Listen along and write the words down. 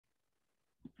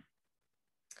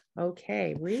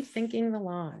Okay, rethinking the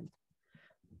lawn.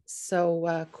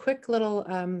 So quick little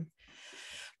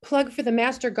plug for the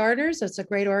Master Gardeners. It's a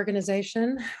great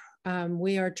organization.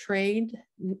 We are trained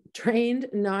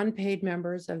non-paid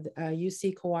members of the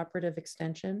UC Cooperative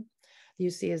Extension. The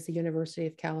UC is the University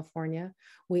of California.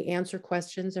 We answer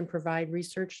questions and provide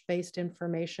research-based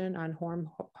information on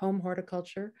home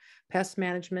horticulture, pest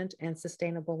management, and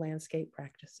sustainable landscape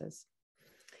practices.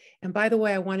 And by the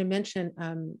way, I want to mention,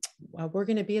 we're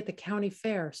going to be at the county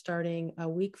fair starting a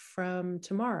week from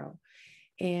tomorrow.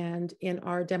 And in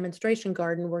our demonstration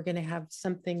garden, we're going to have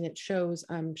something that shows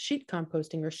sheet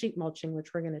composting or sheet mulching,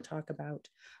 which we're going to talk about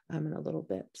in a little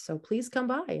bit. So please come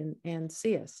by and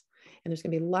see us. And there's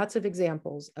going to be lots of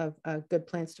examples of good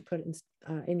plants to put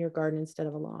in your garden instead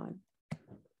of a lawn.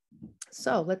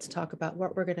 So let's talk about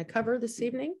what we're going to cover this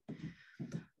evening.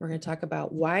 We're going to talk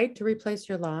about why to replace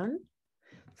your lawn,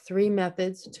 3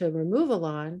 methods to remove a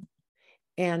lawn,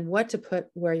 and what to put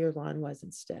where your lawn was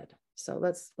instead. So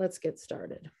let's get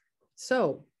started.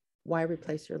 So why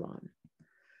replace your lawn?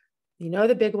 You know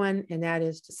the big one, and that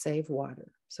is to save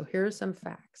water. So here are some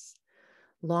facts.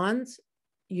 Lawns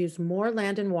use more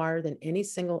land and water than any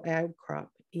single ag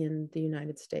crop in the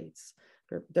United States.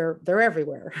 They're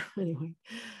everywhere. Anyway,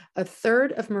 a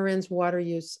third of Marin's water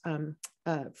use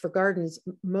for gardens,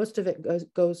 most of it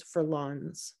goes for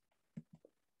lawns.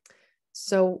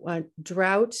 So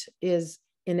drought is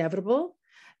inevitable.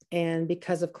 And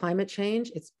because of climate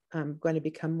change, it's going to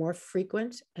become more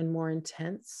frequent and more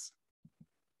intense.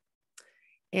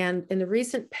 And in the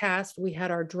recent past, we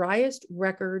had our driest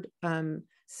record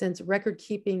since record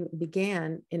keeping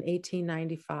began in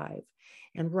 1895.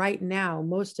 And right now,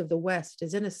 most of the West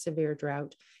is in a severe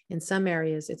drought. In some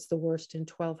areas, it's the worst in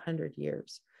 1,200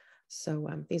 years.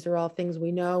 So these are all things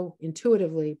we know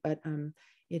intuitively, but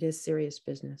it is serious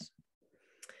business.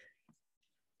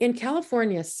 In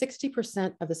California,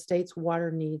 60% of the state's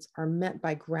water needs are met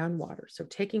by groundwater. So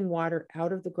taking water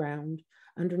out of the ground,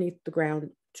 underneath the ground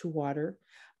to water.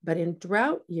 But in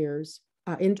drought years,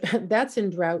 that's in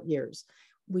drought years.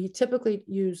 We typically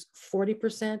use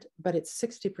 40%, but it's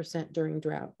 60% during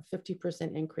drought, a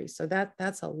 50% increase. So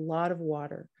that's a lot of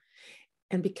water.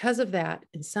 And because of that,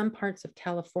 in some parts of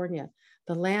California,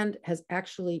 the land has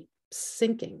actually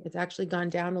sinking. It's actually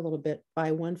gone down a little bit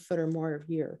by 1 foot or more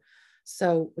a year.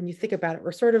 So when you think about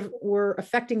it, we're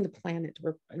affecting the planet,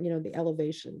 the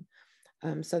elevation.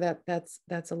 So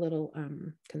that's a little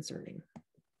concerning.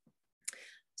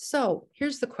 So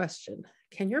here's the question.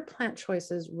 Can your plant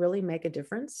choices really make a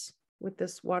difference with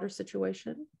this water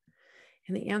situation?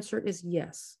 And the answer is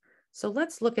yes. So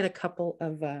let's look at a couple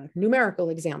of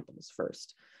numerical examples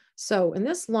first. So in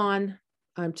this lawn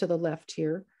to the left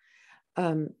here,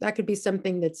 that could be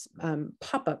something that's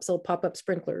pop-ups, little pop-up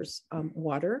sprinklers,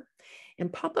 water.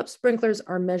 And pop-up sprinklers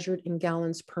are measured in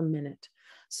gallons per minute.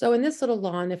 So in this little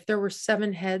lawn, if there were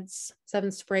 7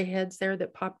 spray heads there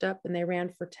that popped up and they ran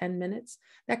for 10 minutes,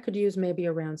 that could use maybe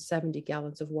around 70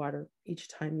 gallons of water each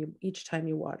time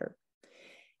you water.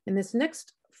 In this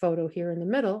next photo here in the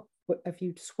middle, if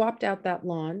you swapped out that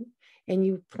lawn and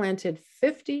you planted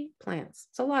 50 plants,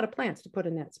 it's a lot of plants to put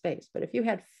in that space, but if you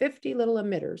had 50 little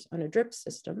emitters on a drip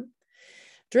system,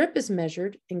 drip is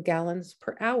measured in gallons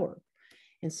per hour.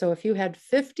 And so if you had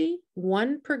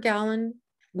 1 gallon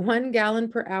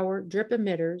per hour drip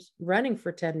emitters running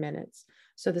for 10 minutes,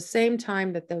 so the same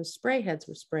time that those spray heads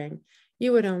were spraying,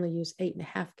 you would only use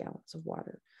 8.5 gallons of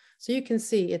water. So you can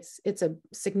see it's a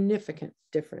significant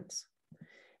difference.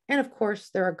 And of course,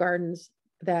 there are gardens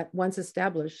that once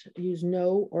established use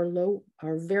no or low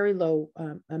or very low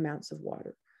amounts of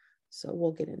water. So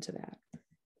we'll get into that.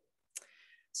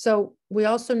 So we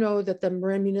also know that the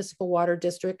Marin Municipal Water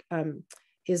District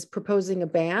is proposing a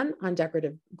ban on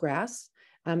decorative grass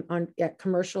at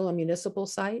commercial and municipal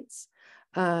sites.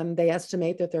 They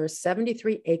estimate that there are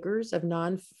 73 acres of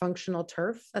non-functional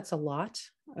turf. That's a lot.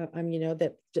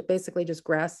 That basically just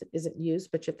grass isn't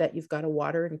used, but that you've got to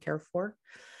water and care for.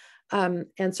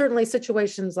 And certainly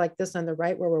situations like this on the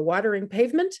right where we're watering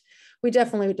pavement, we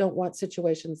definitely don't want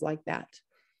situations like that.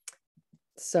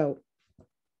 So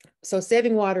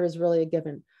saving water is really a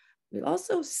given. We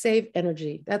also save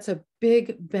energy. That's a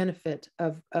big benefit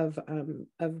of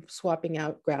swapping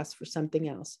out grass for something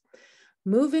else.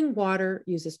 Moving water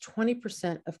uses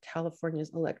 20% of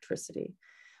California's electricity.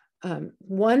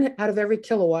 1 out of every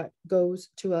kilowatt goes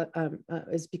to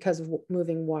is because of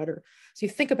moving water. So you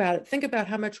think about it. Think about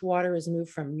how much water is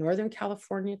moved from Northern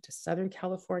California to Southern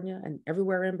California and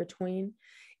everywhere in between.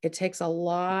 It takes a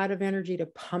lot of energy to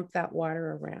pump that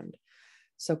water around.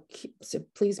 So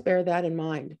please bear that in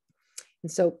mind.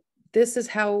 And so this is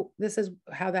how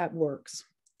that works.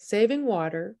 Saving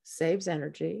water saves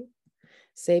energy.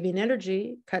 Saving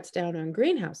energy cuts down on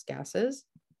greenhouse gases,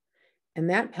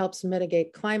 and that helps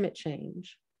mitigate climate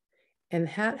change. And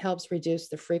that helps reduce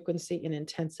the frequency and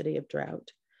intensity of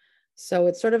drought. So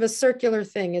it's sort of a circular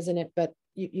thing, isn't it? But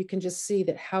you can just see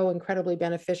that how incredibly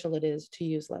beneficial it is to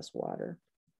use less water.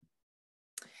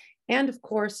 And of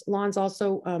course, lawns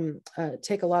also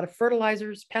take a lot of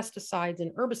fertilizers, pesticides,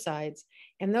 and herbicides,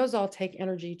 and those all take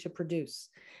energy to produce.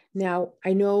 Now,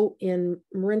 I know in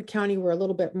Marin County, we're a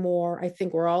little bit more, I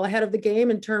think we're all ahead of the game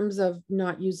in terms of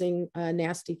not using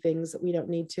nasty things that we don't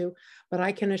need to, but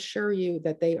I can assure you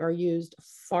that they are used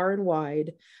far and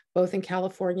wide, both in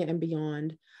California and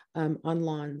beyond, on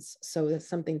lawns. So that's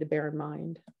something to bear in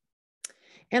mind.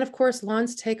 And of course,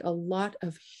 lawns take a lot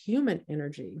of human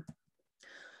energy.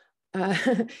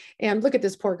 And look at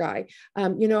this poor guy.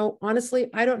 You know, honestly,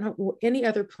 I don't know any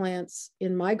other plants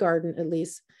in my garden, at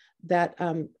least, that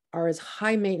are as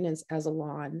high maintenance as a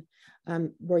lawn,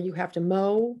 where you have to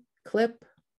mow, clip,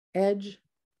 edge,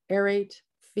 aerate,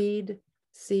 feed,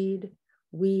 seed,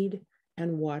 weed,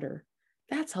 and water.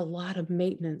 That's a lot of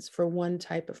maintenance for one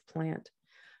type of plant.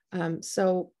 I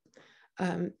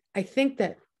think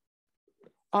that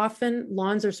often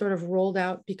lawns are sort of rolled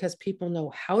out because people know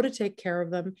how to take care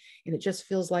of them, and it just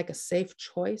feels like a safe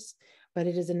choice, but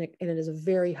it is a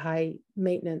very high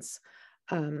maintenance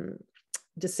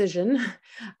decision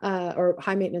or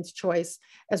high maintenance choice,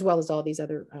 as well as all these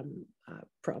other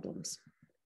problems.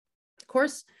 Of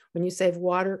course, when you save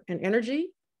water and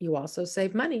energy, you also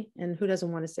save money, and who doesn't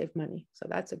want to save money? So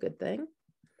that's a good thing.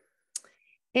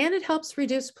 And it helps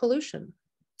reduce pollution.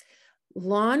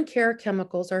 Lawn care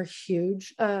chemicals are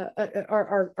huge,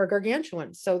 are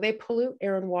gargantuan. So they pollute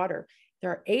air and water. There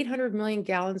are 800 million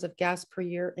gallons of gas per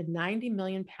year and 90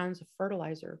 million pounds of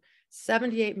fertilizer.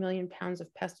 78 million pounds of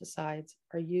pesticides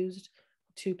are used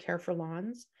to care for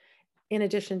lawns, in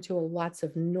addition to lots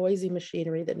of noisy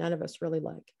machinery that none of us really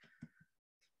like.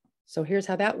 So here's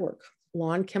how that works.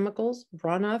 Lawn chemicals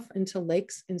run off into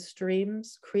lakes and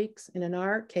streams, creeks, and in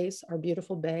our case, our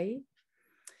beautiful bay.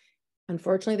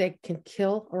 Unfortunately, they can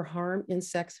kill or harm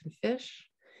insects and fish.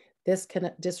 This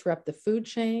can disrupt the food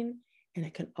chain, and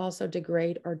it can also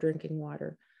degrade our drinking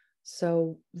water.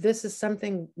 So this is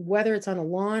something, whether it's on a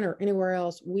lawn or anywhere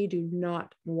else, we do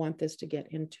not want this to get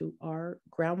into our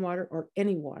groundwater or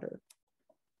any water.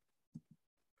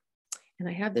 And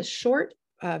I have this short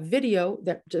video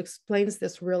that explains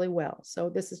this really well. So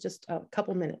this is just a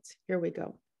couple minutes. Here we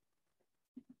go.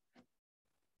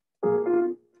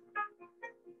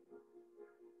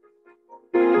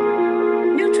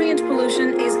 Nutrient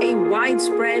pollution is a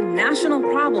widespread national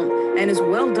problem and is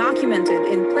well documented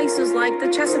in places like the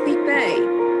Chesapeake Bay,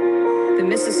 the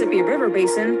Mississippi River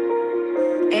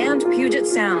Basin, and Puget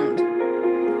Sound.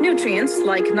 Nutrients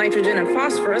like nitrogen and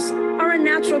phosphorus are a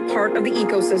natural part of the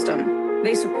ecosystem.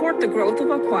 They support the growth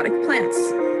of aquatic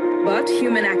plants. But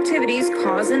human activities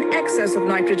cause an excess of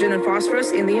nitrogen and phosphorus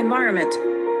in the environment.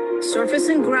 Surface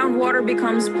and groundwater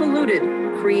becomes polluted,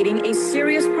 creating a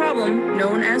serious problem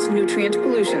known as nutrient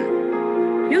pollution.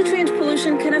 Nutrient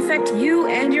pollution can affect you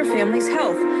and your family's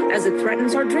health, as it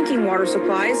threatens our drinking water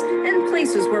supplies and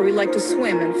places where we like to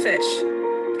swim and fish.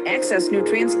 Excess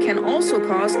nutrients can also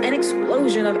cause an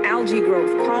explosion of algae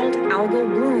growth called algal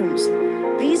blooms.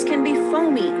 These can be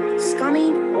foamy,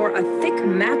 scummy, or a thick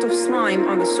mat of slime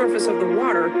on the surface of the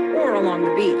water or along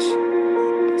the beach.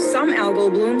 Some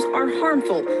algal blooms are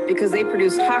harmful because they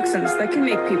produce toxins that can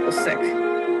make people sick.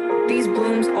 These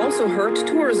blooms also hurt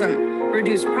tourism,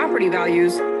 reduce property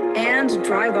values, and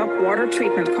drive up water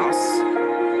treatment costs.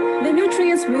 The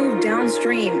nutrients move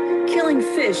downstream, killing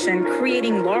fish and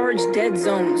creating large dead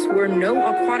zones where no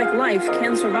aquatic life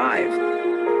can survive.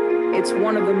 It's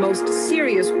one of the most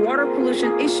serious water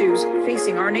pollution issues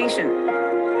facing our nation.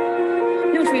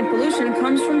 Nutrient pollution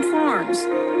comes from farms,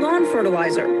 lawn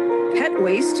fertilizer, pet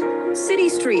waste, city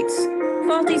streets,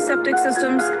 faulty septic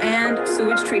systems, and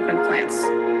sewage treatment plants.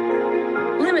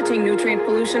 Limiting nutrient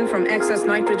pollution from excess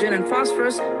nitrogen and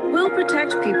phosphorus will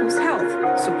protect people's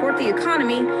health, support the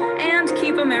economy, and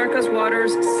keep America's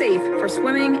waters safe for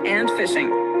swimming and fishing.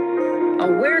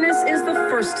 Awareness is the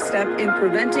first step in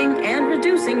preventing and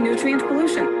reducing nutrient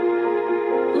pollution.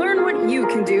 Learn what you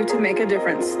can do to make a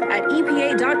difference at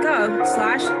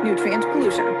epa.gov/nutrient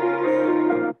pollution.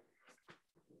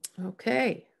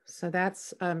 Okay, so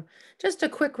that's just a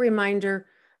quick reminder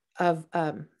of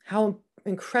how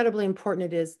incredibly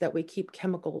important it is that we keep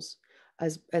chemicals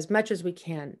as much as we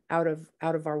can out of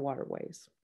our waterways.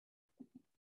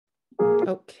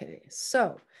 Okay,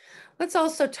 so let's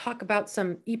also talk about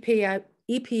some EPA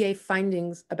EPA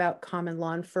findings about common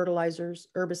lawn fertilizers,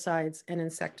 herbicides, and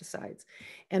insecticides.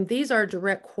 And these are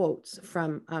direct quotes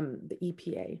from the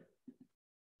EPA.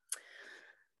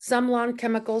 Some lawn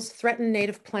chemicals threaten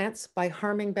native plants by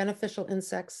harming beneficial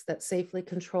insects that safely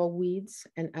control weeds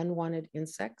and unwanted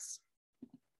insects.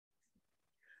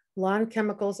 Lawn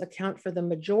chemicals account for the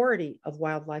majority of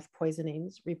wildlife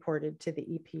poisonings reported to the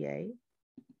EPA.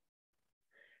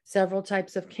 Several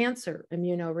types of cancer,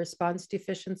 immunoresponse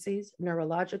deficiencies,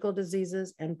 neurological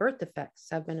diseases, and birth defects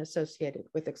have been associated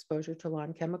with exposure to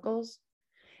lawn chemicals.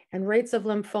 And rates of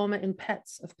lymphoma in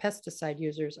pets of pesticide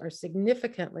users are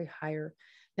significantly higher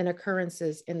than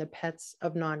occurrences in the pets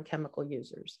of non-chemical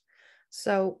users.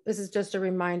 So this is just a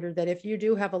reminder that if you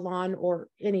do have a lawn or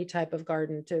any type of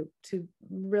garden, to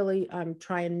really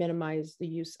try and minimize the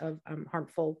use of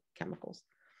harmful chemicals.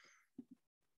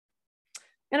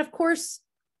 And of course,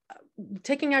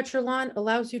 taking out your lawn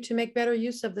allows you to make better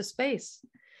use of the space.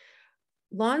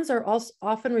 Lawns are also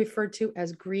often referred to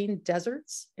as green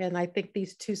deserts. And I think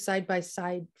these two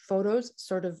side-by-side photos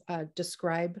sort of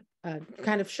describe,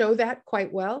 kind of show that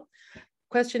quite well.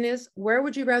 Question is, where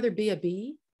would you rather be, a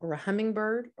bee or a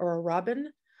hummingbird or a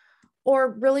robin,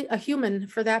 or really a human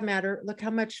for that matter? Look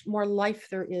how much more life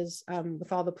there is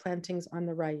with all the plantings on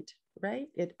the right?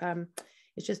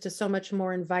 It's just so much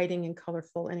more inviting and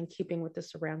colorful and in keeping with the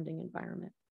surrounding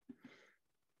environment.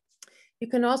 You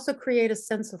can also create a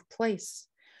sense of place.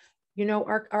 You know,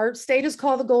 our state is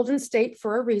called the Golden State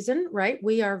for a reason, right?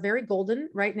 We are very golden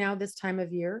right now this time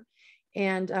of year,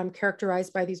 and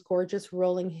characterized by these gorgeous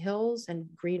rolling hills and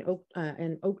green oak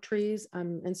and oak trees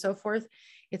and so forth.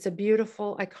 It's a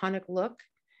beautiful, iconic look.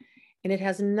 And it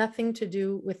has nothing to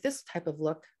do with this type of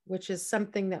look, which is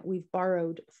something that we've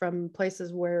borrowed from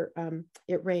places where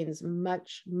it rains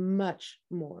much, much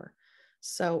more.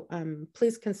 So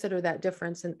please consider that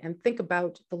difference and think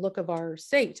about the look of our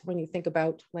state when you think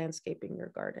about landscaping your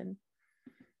garden.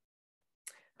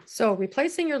 So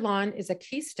replacing your lawn is a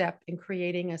key step in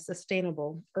creating a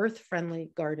sustainable,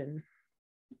 earth-friendly garden.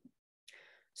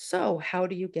 So how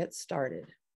do you get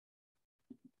started?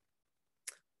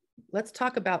 Let's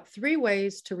talk about 3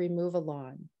 ways to remove a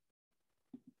lawn.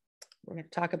 We're going to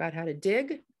talk about how to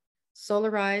dig,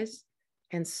 solarize,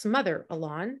 and smother a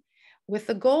lawn with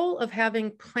the goal of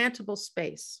having plantable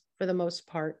space for the most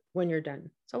part when you're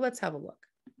done. So let's have a look.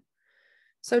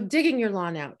 So digging your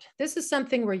lawn out. This is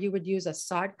something where you would use a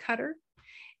sod cutter.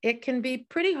 It can be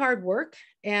pretty hard work,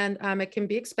 and it can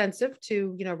be expensive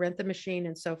to, rent the machine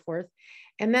and so forth.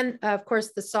 And then, of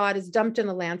course, the sod is dumped in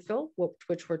the landfill,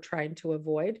 which we're trying to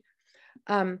avoid.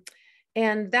 And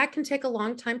that can take a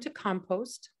long time to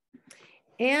compost.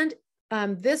 And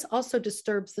this also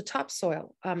disturbs the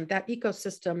topsoil, that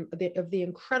ecosystem of the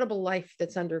incredible life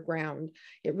that's underground.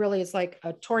 It really is like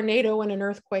a tornado and an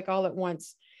earthquake all at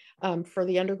once for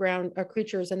the underground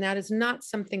creatures. And that is not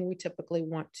something we typically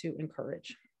want to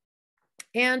encourage.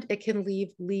 And it can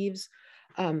leave leaves,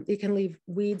 it can leave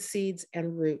weed seeds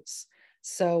and roots.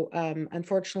 So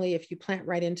unfortunately, if you plant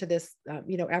right into this,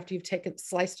 after you've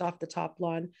sliced off the top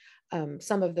lawn,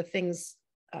 some of the things,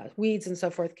 weeds and so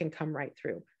forth, can come right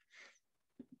through.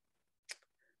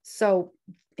 So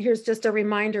here's just a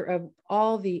reminder of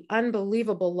all the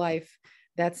unbelievable life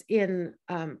that's in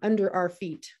under our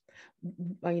feet,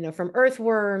 from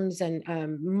earthworms and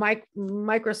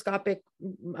microscopic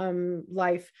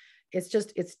life.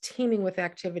 It's teeming with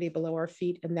activity below our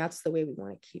feet, and that's the way we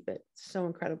want to keep it. So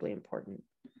incredibly important.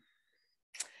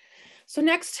 So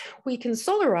next, we can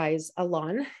solarize a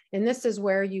lawn, and this is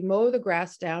where you mow the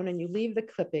grass down and you leave the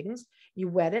clippings, you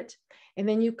wet it, and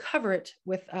then you cover it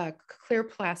with clear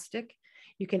plastic.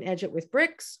 You can edge it with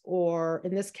bricks, or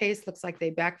in this case, looks like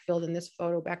they backfilled in this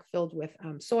photo, backfilled with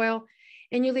soil,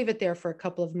 and you leave it there for a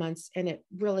couple of months, and it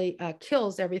really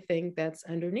kills everything that's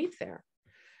underneath there.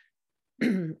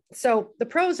 So the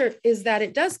pros is that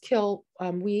it does kill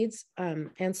weeds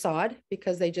and sod,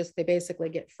 because they basically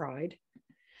get fried.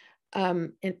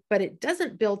 But it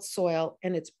doesn't build soil,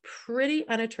 and it's pretty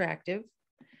unattractive.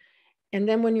 And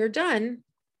then when you're done,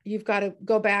 you've got to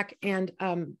go back and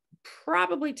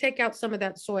probably take out some of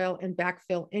that soil and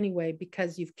backfill anyway,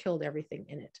 because you've killed everything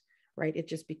in it, right? It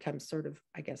just becomes sort of,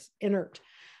 I guess, inert.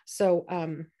 So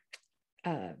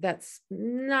that's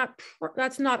not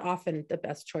often the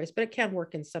best choice, but it can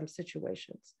work in some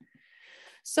situations.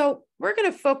 So we're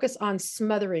going to focus on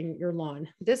smothering your lawn.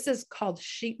 This is called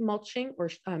sheet mulching or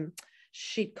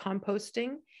sheet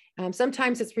composting.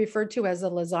 Sometimes it's referred to as a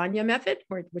lasagna method,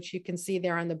 which you can see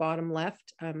there on the bottom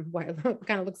left. It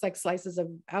kind of looks like slices of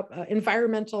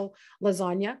environmental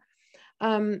lasagna.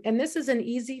 And this is an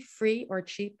easy, free, or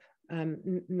cheap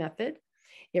method.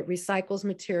 It recycles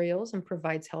materials and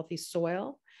provides healthy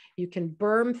soil. You can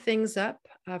berm things up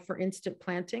for instant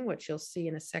planting, which you'll see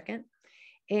in a second.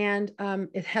 And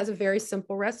it has a very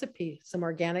simple recipe: some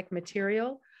organic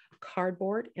material,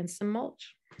 cardboard, and some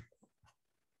mulch.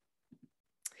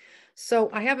 So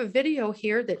I have a video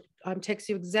here that takes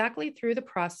you exactly through the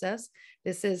process.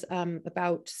 This is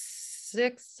about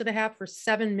 6.5 or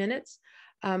 7 minutes,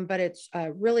 but it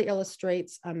really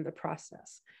illustrates the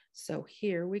process. So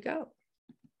here we go.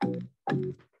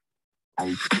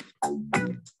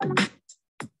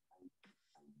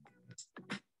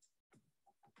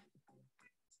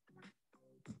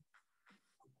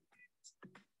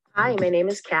 Hi, my name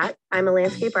is Kat. I'm a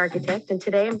landscape architect, and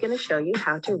today I'm going to show you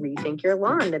how to rethink your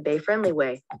lawn the bay-friendly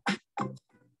way.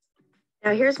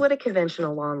 Now, here's what a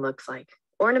conventional lawn looks like: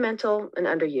 ornamental and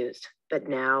underused. But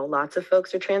now, lots of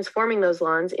folks are transforming those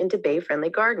lawns into bay-friendly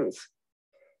gardens.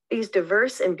 These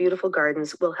diverse and beautiful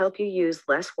gardens will help you use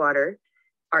less water,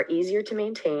 are easier to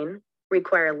maintain,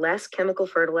 require less chemical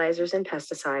fertilizers and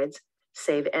pesticides,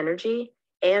 save energy,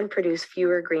 and produce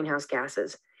fewer greenhouse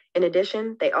gases. In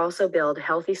addition, they also build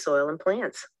healthy soil and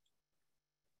plants.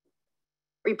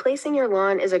 Replacing your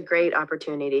lawn is a great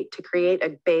opportunity to create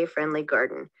a bay-friendly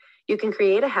garden. You can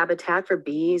create a habitat for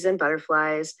bees and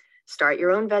butterflies, start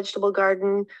your own vegetable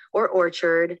garden or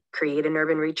orchard, create an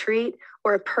urban retreat,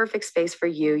 or a perfect space for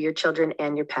you, your children,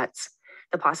 and your pets.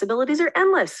 The possibilities are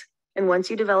endless. And once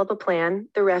you develop a plan,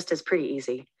 the rest is pretty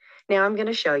easy. Now I'm going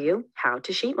to show you how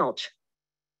to sheet mulch.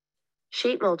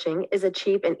 Sheet mulching is a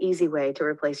cheap and easy way to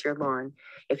replace your lawn.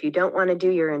 If you don't want to do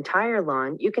your entire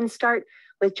lawn, you can start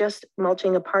with just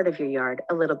mulching a part of your yard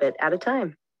a little bit at a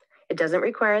time. It doesn't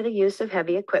require the use of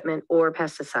heavy equipment or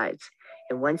pesticides.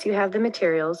 And once you have the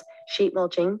materials, sheet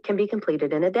mulching can be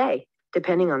completed in a day,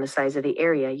 depending on the size of the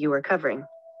area you are covering.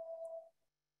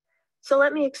 So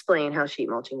let me explain how sheet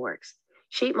mulching works.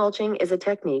 Sheet mulching is a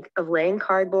technique of laying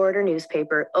cardboard or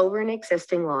newspaper over an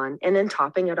existing lawn and then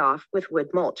topping it off with wood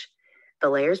mulch. The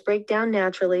layers break down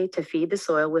naturally to feed the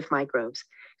soil with microbes,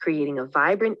 creating a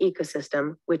vibrant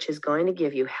ecosystem, which is going to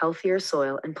give you healthier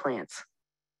soil and plants.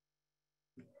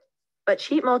 But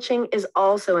sheet mulching is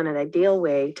also an ideal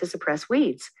way to suppress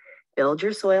weeds, build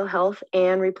your soil health,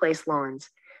 and replace lawns.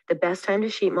 The best time to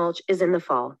sheet mulch is in the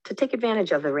fall to take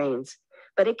advantage of the rains,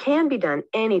 but it can be done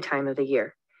any time of the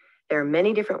year. There are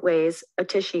many different ways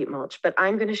to sheet mulch, but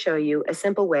I'm going to show you a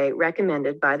simple way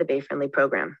recommended by the Bay Friendly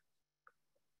program.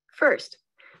 First,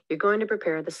 you're going to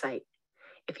prepare the site.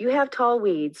 If you have tall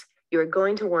weeds, you are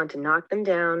going to want to knock them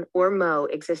down or mow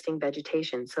existing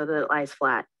vegetation so that it lies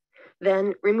flat.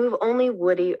 Then remove only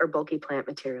woody or bulky plant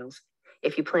materials.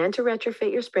 If you plan to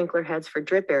retrofit your sprinkler heads for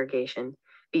drip irrigation,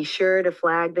 be sure to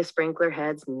flag the sprinkler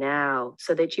heads now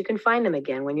so that you can find them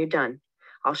again when you're done.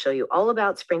 I'll show you all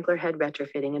about sprinkler head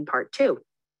retrofitting in part 2.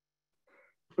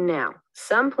 Now,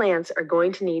 some plants are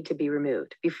going to need to be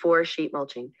removed before sheet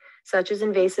mulching, such as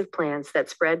invasive plants that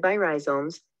spread by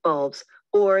rhizomes, bulbs,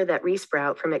 or that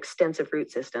resprout from extensive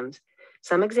root systems.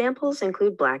 Some examples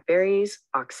include blackberries,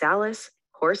 oxalis,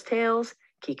 horsetails,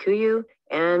 kikuyu,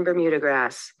 and Bermuda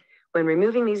grass. When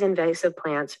removing these invasive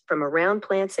plants from around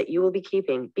plants that you will be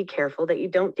keeping, be careful that you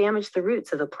don't damage the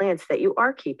roots of the plants that you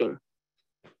are keeping.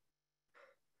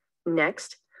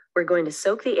 Next, we're going to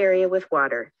soak the area with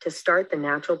water to start the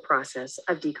natural process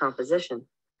of decomposition.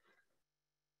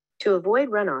 To avoid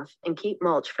runoff and keep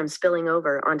mulch from spilling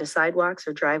over onto sidewalks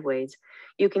or driveways,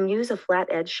 you can use a flat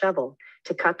edge shovel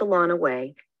to cut the lawn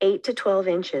away 8 to 12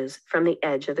 inches from the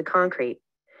edge of the concrete.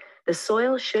 The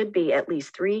soil should be at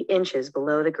least 3 inches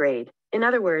below the grade. In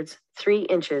other words, 3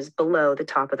 inches below the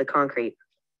top of the concrete.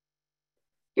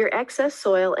 Your excess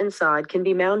soil and sod can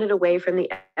be mounded away from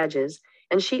the edges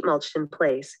and sheet mulched in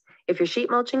place. If you're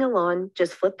sheet mulching a lawn,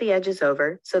 just flip the edges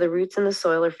over so the roots in the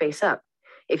soil are face up.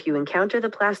 If you encounter the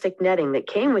plastic netting that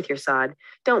came with your sod,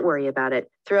 don't worry about it.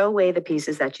 Throw away the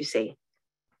pieces that you see.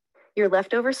 Your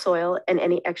leftover soil and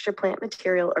any extra plant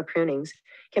material or prunings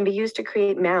can be used to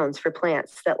create mounds for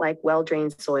plants that like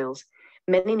well-drained soils.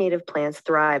 Many native plants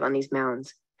thrive on these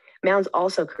mounds. Mounds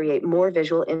also create more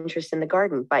visual interest in the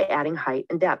garden by adding height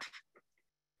and depth.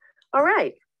 All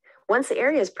right, once the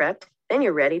area is prepped, then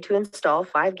you're ready to install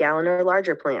 5-gallon or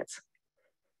larger plants.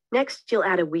 Next, you'll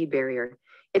add a weed barrier.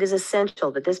 It is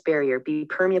essential that this barrier be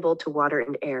permeable to water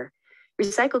and air.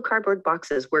 Recycled cardboard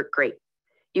boxes work great.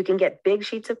 You can get big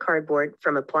sheets of cardboard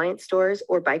from appliance stores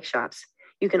or bike shops.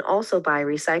 You can also buy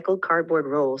recycled cardboard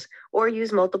rolls or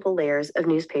use multiple layers of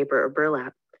newspaper or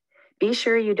burlap. Be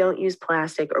sure you don't use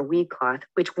plastic or weed cloth,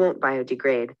 which won't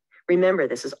biodegrade. Remember,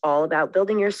 this is all about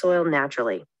building your soil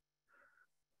naturally.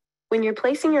 When you're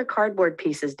placing your cardboard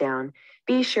pieces down,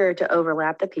 Be sure to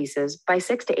overlap the pieces by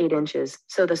 6 to 8 inches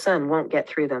so the sun won't get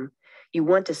through them. You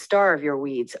want to starve your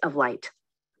weeds of light.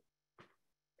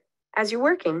 As you're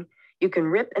working, you can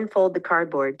rip and fold the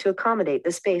cardboard to accommodate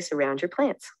the space around your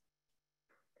plants.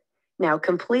 Now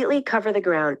completely cover the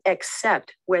ground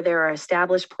except where there are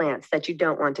established plants that you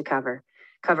don't want to cover.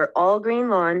 Cover all green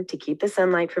lawn to keep the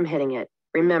sunlight from hitting it.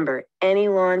 Remember, any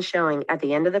lawn showing at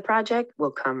the end of the project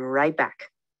will come right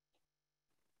back.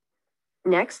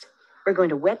 Next, we're going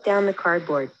to wet down the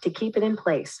cardboard to keep it in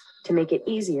place to make it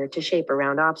easier to shape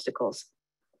around obstacles.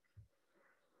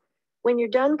 When you're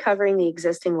done covering the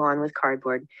existing lawn with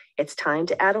cardboard, it's time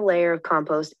to add a layer of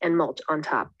compost and mulch on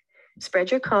top. Spread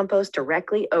your compost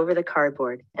directly over the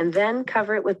cardboard and then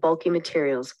cover it with bulky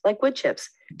materials like wood chips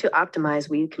to optimize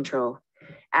weed control.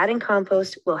 Adding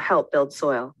compost will help build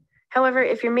soil. However,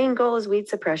 if your main goal is weed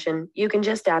suppression, you can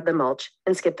just add the mulch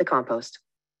and skip the compost.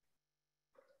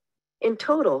 In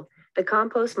total, the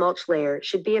compost mulch layer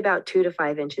should be about 2 to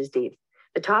 5 inches deep.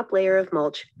 The top layer of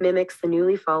mulch mimics the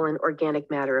newly fallen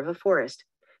organic matter of a forest.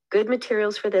 Good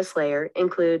materials for this layer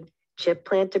include chip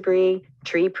plant debris,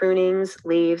 tree prunings,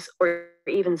 leaves, or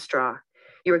even straw.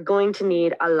 You are going to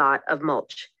need a lot of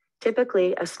mulch.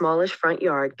 Typically, a smallish front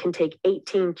yard can take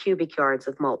 18 cubic yards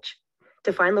of mulch.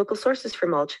 To find local sources for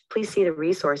mulch, please see the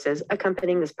resources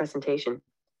accompanying this presentation.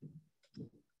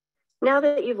 Now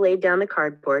that you've laid down the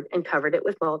cardboard and covered it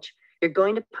with mulch, you're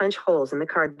going to punch holes in the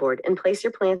cardboard and place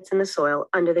your plants in the soil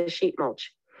under the sheet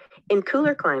mulch. In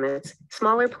cooler climates,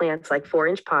 smaller plants like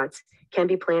 4-inch pots can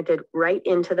be planted right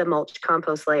into the mulch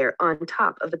compost layer on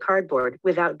top of the cardboard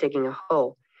without digging a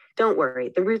hole. Don't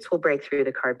worry, the roots will break through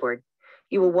the cardboard.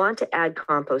 You will want to add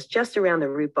compost just around the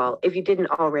root ball if you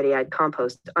didn't already add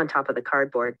compost on top of the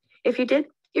cardboard. If you did,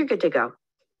 you're good to go.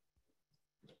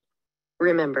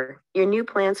 Remember, your new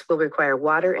plants will require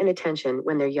water and attention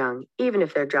when they're young, even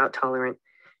if they're drought tolerant.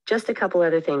 Just a couple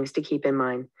other things to keep in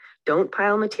mind. Don't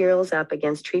pile materials up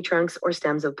against tree trunks or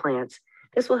stems of plants.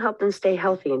 This will help them stay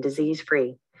healthy and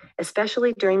disease-free.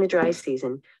 Especially during the dry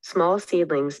season, small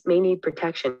seedlings may need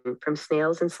protection from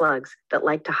snails and slugs that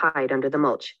like to hide under the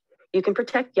mulch. You can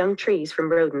protect young trees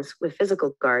from rodents with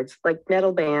physical guards like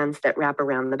metal bands that wrap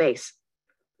around the base.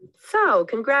 So,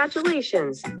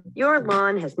 congratulations! Your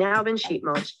lawn has now been sheet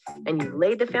mulched, and you've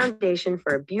laid the foundation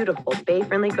for a beautiful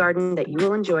bay-friendly garden that you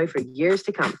will enjoy for years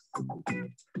to come.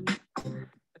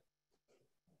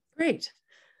 Great.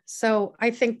 So I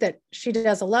think that she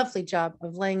does a lovely job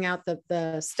of laying out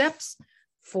the steps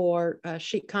for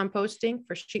sheet composting,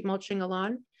 for sheet mulching a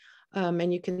lawn.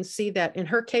 And you can see that in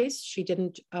her case, she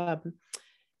didn't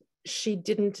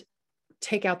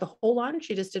take out the whole lawn.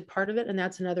 She just did part of it. And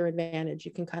that's another advantage.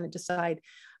 You can kind of decide,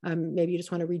 maybe you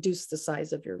just want to reduce the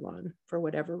size of your lawn for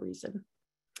whatever reason.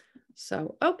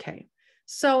 So, okay.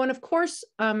 So, and of course,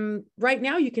 right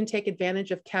now you can take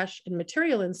advantage of cash and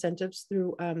material incentives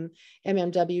through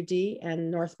MMWD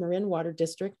and North Marin Water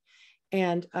District.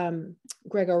 And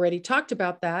Greg already talked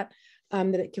about that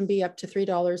it can be up to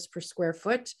 $3 per square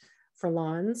foot for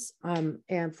lawns,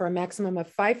 and for a maximum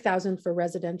of $5,000 for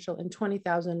residential and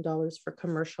 $20,000 for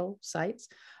commercial sites.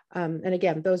 And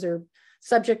again, those are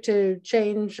subject to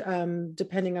change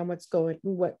depending on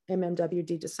what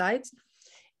MMWD decides.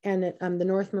 And at the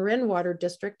North Marin Water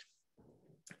District,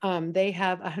 they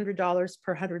have $100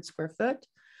 per 100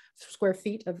 square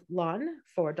feet of lawn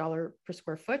for $1 per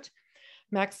square foot,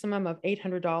 maximum of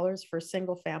 $800 for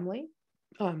single family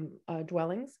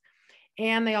dwellings.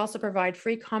 And they also provide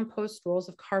free compost rolls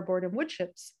of cardboard and wood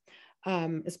chips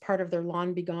as part of their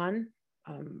Lawn Be Gone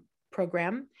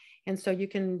program. And so you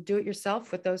can do it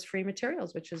yourself with those free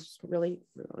materials, which is really,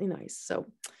 really nice. So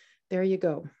there you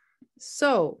go.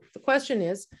 So the question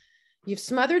is, you've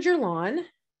smothered your lawn.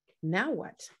 Now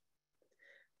what?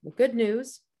 The good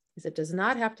news is it does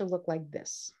not have to look like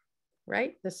this,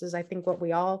 right? This is, I think,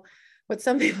 what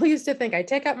some people used to think. I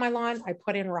take out my lawn, I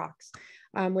put in rocks.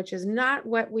 Which is not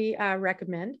what we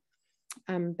recommend,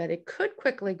 but it could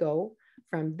quickly go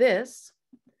from this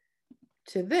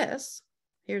to this.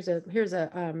 Here's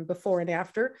a before and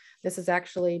after. This is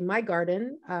actually my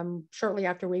garden shortly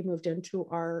after we moved into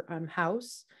our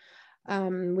house.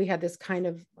 We had this kind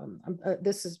of,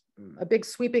 this is a big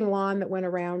sweeping lawn that went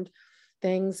around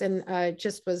things, and it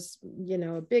just was,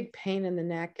 a big pain in the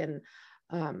neck, and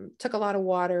took a lot of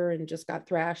water and just got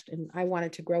thrashed, and I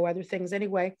wanted to grow other things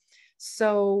anyway.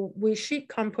 So we sheet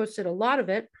composted a lot of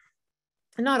it,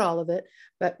 not all of it,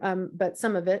 but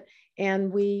some of it.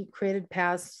 And we created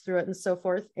paths through it and so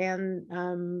forth.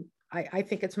 And I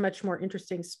think it's a much more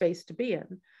interesting space to be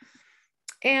in.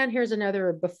 And here's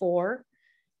another before,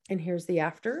 and here's the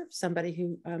after, somebody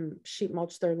who sheet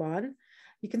mulched their lawn.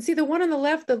 You can see the one on the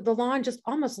left, the lawn just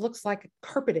almost looks like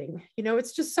carpeting. You know,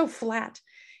 it's just so flat.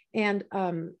 And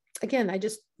again,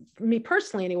 me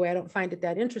personally anyway, I don't find it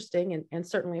that interesting. And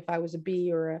certainly if I was a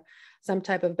bee or some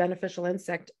type of beneficial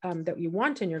insect that you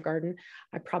want in your garden,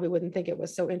 I probably wouldn't think it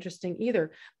was so interesting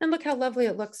either. And look how lovely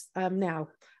it looks now.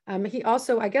 He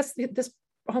also, I guess this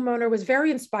homeowner was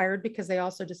very inspired because they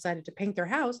also decided to paint their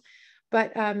house.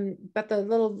 But the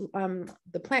little,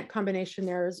 the plant combination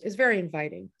there is very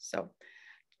inviting. So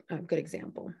good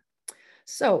example.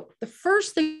 So the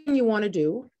first thing you want to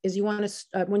do is you want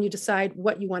to, when you decide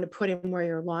what you want to put in where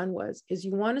your lawn was, is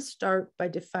you want to start by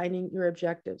defining your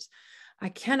objectives. I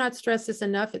cannot stress this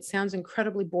enough. It sounds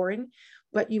incredibly boring,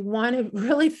 but you want to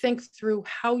really think through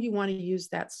how you want to use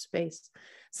that space.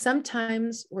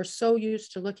 Sometimes we're so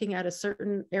used to looking at a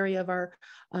certain area of our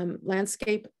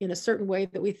landscape in a certain way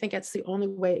that we think it's the only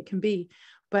way it can be.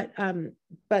 But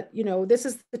you know, this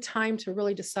is the time to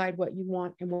really decide what you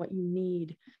want and what you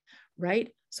need, right?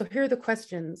 So here are the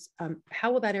questions.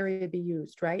 How will that area be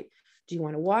used, right? Do you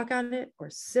want to walk on it or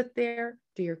sit there?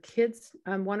 Do your kids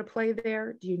want to play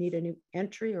there? Do you need a new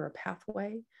entry or a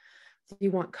pathway? Do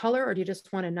you want color, or do you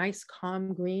just want a nice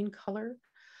calm green color?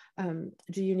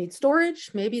 Do you need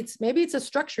storage? Maybe it's a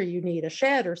structure you need, a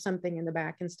shed or something in the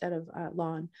back instead of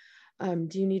lawn.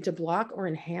 Do you need to block or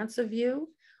enhance a view?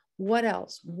 What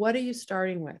else? What are you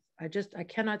starting with? I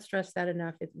cannot stress that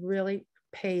enough. It really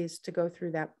pays to go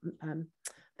through that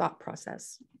thought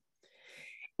process.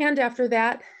 And after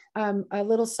that, a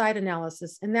little site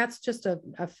analysis. And that's just a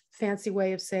fancy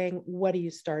way of saying, what are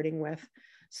you starting with?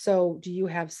 So do you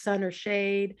have sun or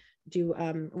shade?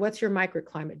 What's your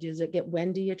microclimate? Does it get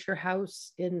windy at your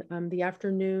house in the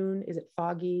afternoon? Is it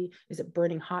foggy? Is it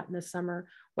burning hot in the summer?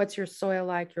 What's your soil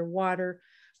like, your water?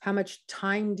 How much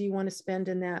time do you want to spend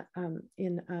in that,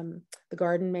 the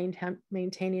garden,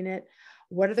 maintaining it?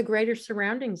 What are the greater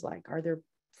surroundings like? Are there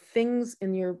things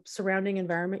in your surrounding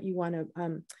environment you want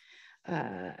to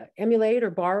emulate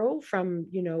or borrow from,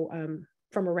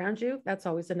 from around you? That's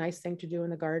always a nice thing to do in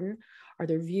the garden. Are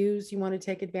there views you want to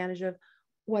take advantage of?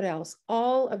 What else?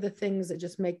 All of the things that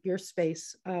just make your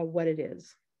space what it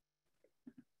is.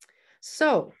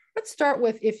 So let's start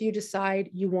with if you decide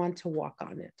you want to walk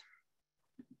on it.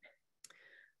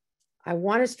 I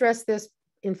want to stress this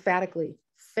emphatically.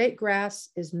 Fake grass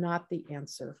is not the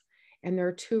answer. And there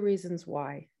are two reasons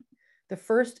why. The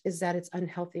first is that it's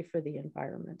unhealthy for the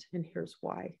environment. And here's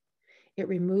why. It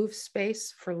removes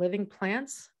space for living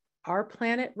plants. Our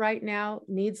planet right now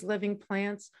needs living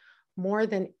plants more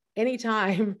than any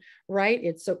time, right?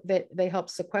 It's so that they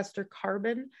help sequester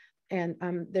carbon, and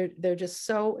they're just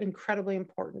so incredibly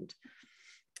important.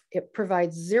 It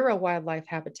provides zero wildlife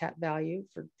habitat value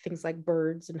for things like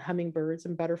birds and hummingbirds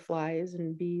and butterflies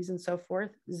and bees and so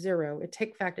forth. Zero. It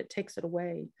takes it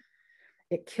away.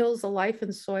 It kills the life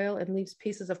in soil and leaves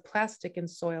pieces of plastic in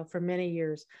soil for many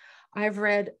years. I've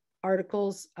read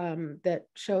articles that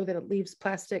show that it leaves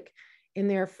plastic in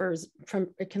there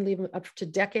it can leave up to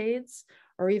decades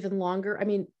or even longer. I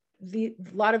mean,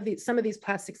 some of these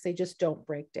plastics, they just don't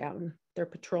break down. They're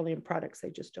petroleum products, they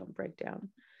just don't break down.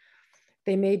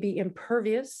 They may be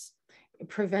impervious,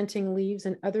 preventing leaves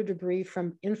and other debris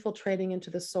from infiltrating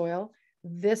into the soil.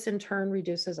 This in turn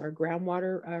reduces our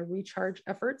groundwater recharge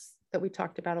efforts that we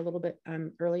talked about a little bit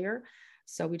earlier.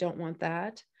 So we don't want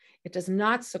that. It does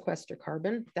not sequester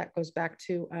carbon. That goes back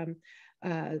to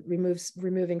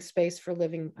removing space for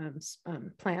living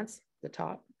plants, the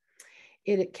top.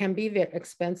 It can be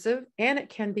expensive, and it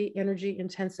can be energy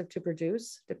intensive to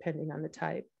produce, depending on the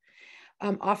type.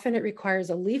 Often it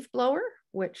requires a leaf blower,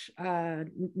 which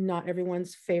not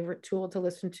everyone's favorite tool to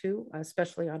listen to,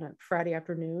 especially on a Friday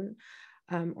afternoon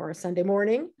or a Sunday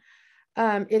morning.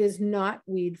 It is not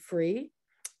weed free.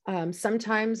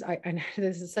 Sometimes, I know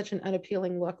this is such an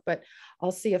unappealing look, but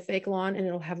I'll see a fake lawn and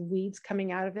it'll have weeds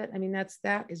coming out of it. I mean,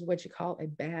 that is what you call a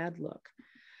bad look.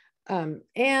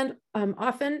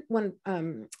 Often when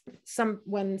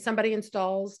somebody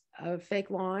installs a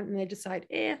fake lawn and they decide,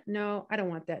 no, I don't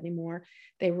want that anymore,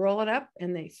 they roll it up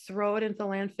and they throw it into the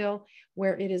landfill,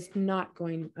 where it is not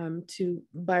going to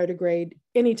biodegrade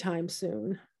anytime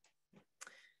soon.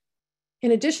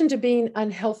 In addition to being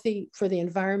unhealthy for the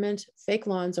environment, fake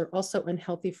lawns are also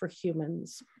unhealthy for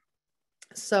humans.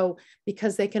 So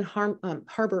because they can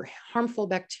harbor harmful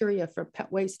bacteria from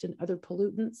pet waste and other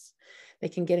pollutants, they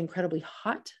can get incredibly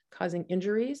hot, causing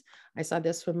injuries. I saw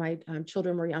this when my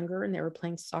children were younger and they were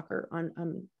playing soccer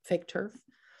on fake turf.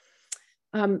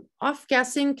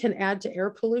 Off-gassing can add to air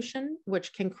pollution,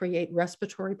 which can create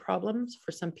respiratory problems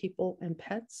for some people and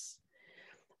pets.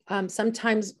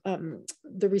 Sometimes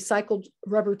the recycled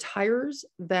rubber tires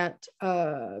that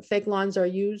fake lawns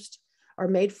are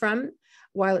made from.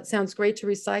 While it sounds great to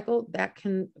recycle,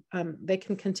 they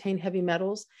can contain heavy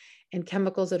metals and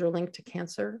chemicals that are linked to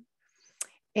cancer.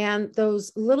 And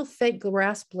those little fake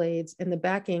grass blades in the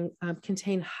backing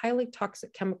contain highly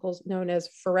toxic chemicals known as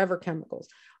forever chemicals.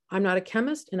 I'm not a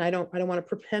chemist, and I don't want to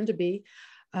pretend to be,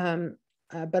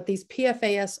 but these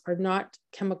PFAS are not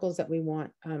chemicals that we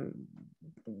want.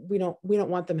 We don't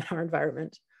want them in our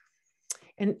environment.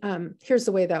 And here's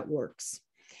the way that works.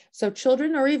 So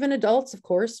children or even adults, of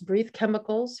course, breathe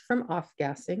chemicals from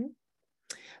off-gassing.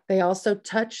 We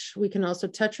can also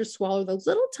touch or swallow those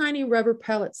little tiny rubber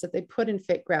pellets that they put in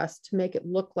fake grass to make it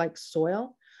look like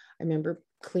soil. I remember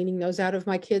cleaning those out of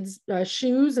my kids'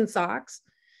 shoes and socks.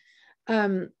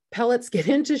 Pellets get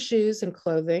into shoes and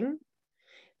clothing,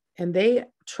 and they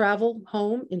travel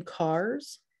home in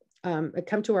cars. They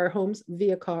come to our homes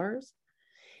via cars.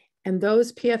 And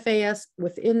those PFAS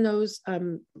within those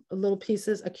little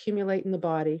pieces accumulate in the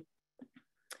body.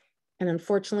 And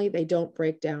unfortunately, they don't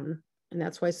break down. And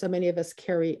that's why so many of us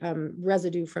carry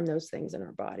residue from those things in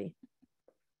our body.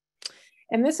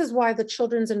 And this is why the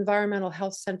Children's Environmental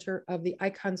Health Center of the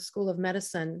Icahn School of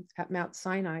Medicine at Mount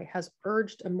Sinai has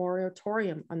urged a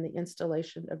moratorium on the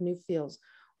installation of new fields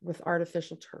with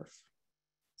artificial turf.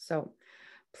 So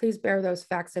please bear those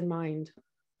facts in mind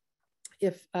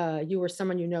if you or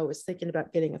someone you know is thinking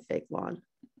about getting a fake lawn.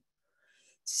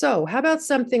 So how about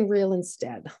something real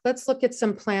instead? Let's look at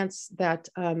some plants that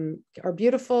are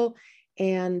beautiful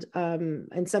and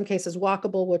in some cases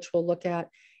walkable, which we'll look at.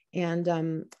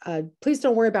 And please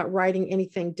don't worry about writing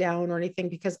anything down or anything,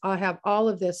 because I'll have all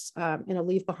of this in a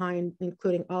leave behind,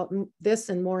 including all this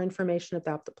and more information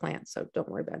about the plant. So don't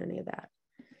worry about any of that.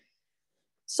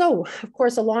 So of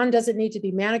course, a lawn doesn't need to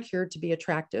be manicured to be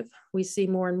attractive. We see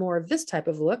more and more of this type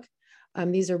of look.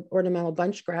 These are ornamental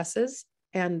bunch grasses,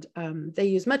 and they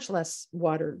use much less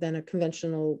water than a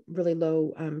conventional, really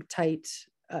low, tight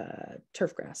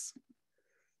turf grass.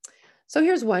 So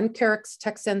here's one, Carex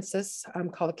texensis,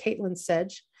 called a Caitlin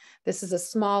sedge. This is a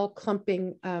small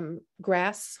clumping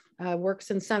grass,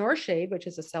 works in sun or shade, which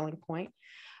is a selling point.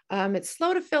 It's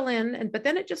slow to fill in, but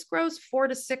then it just grows 4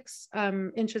 to 6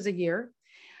 inches a year.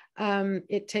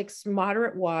 It takes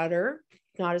moderate water,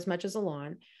 not as much as a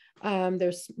lawn.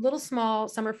 There's little small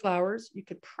summer flowers. You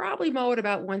could probably mow it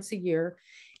about once a year,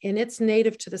 and it's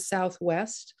native to the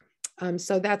Southwest.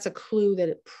 So that's a clue that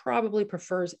it probably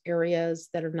prefers areas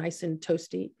that are nice and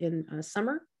toasty in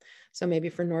summer. So maybe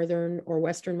for northern or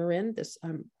western Marin, this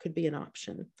could be an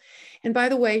option. And by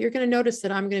the way, you're going to notice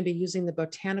that I'm going to be using the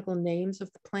botanical names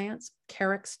of the plants,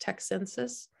 Carex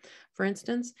texensis, for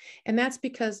instance. And that's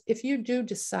because if you do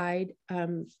decide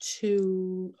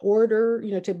to order,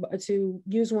 to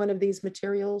use one of these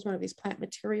materials, one of these plant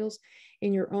materials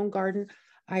in your own garden,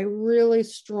 I really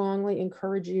strongly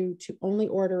encourage you to only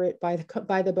order it by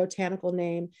the botanical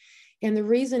name. And the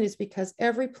reason is because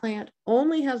every plant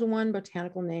only has one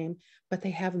botanical name, but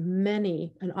they have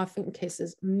many, and often in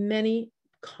cases, many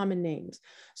common names.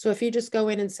 So if you just go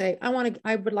in and say,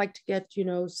 I would like to get,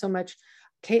 so much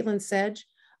Caitlin sedge,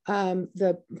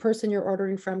 the person you're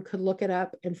ordering from could look it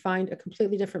up and find a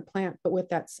completely different plant, but with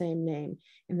that same name.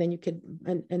 And then you could,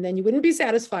 and then you wouldn't be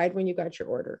satisfied when you got your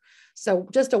order. So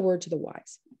just a word to the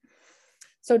wise.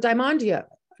 So Diamondia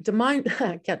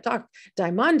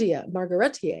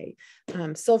margaretier,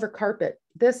 silver carpet.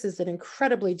 This is an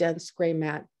incredibly dense gray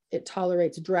mat. It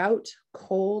tolerates drought,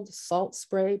 cold, salt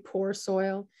spray, poor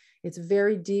soil. It's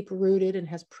very deep rooted and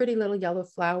has pretty little yellow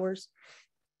flowers.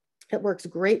 It works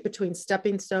great between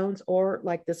stepping stones or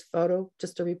like this photo,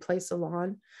 just to replace a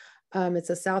lawn.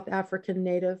 It's a South African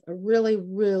native, a really,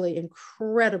 really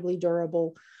incredibly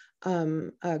durable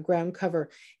ground cover.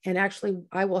 And actually,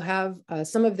 I will have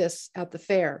some of this at the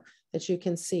fair that you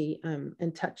can see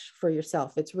and touch for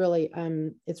yourself. It's really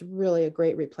a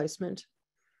great replacement.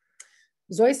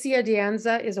 Zoysia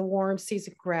dianza is a warm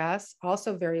season grass,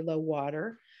 also very low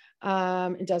water.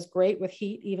 It does great with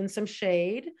heat, even some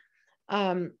shade.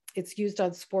 It's used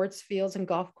on sports fields and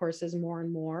golf courses more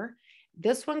and more.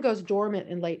 This one goes dormant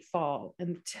in late fall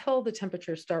until the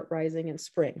temperatures start rising in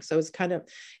spring. So it's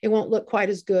it won't look quite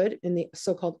as good in the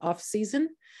so-called off season,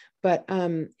 but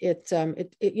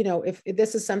if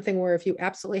this is something where if you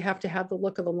absolutely have to have the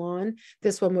look of a lawn,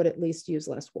 this one would at least use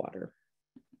less water.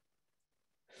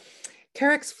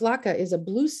 Carex flacca is a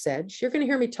blue sedge. You're going to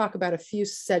hear me talk about a few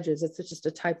sedges. It's just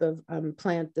a type of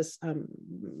plant,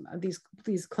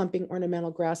 these clumping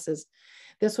ornamental grasses.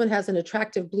 This one has an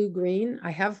attractive blue-green.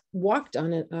 I have walked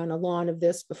on a lawn of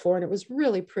this before, and it was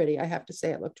really pretty. I have to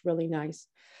say, it looked really nice.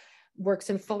 Works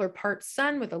in fuller part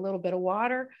sun with a little bit of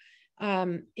water.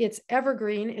 It's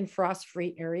evergreen in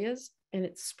frost-free areas, and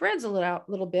it spreads a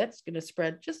little bit. It's going to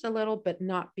spread just a little, but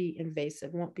not be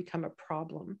invasive, won't become a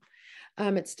problem.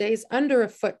 It stays under a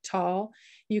foot tall.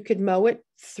 You could mow it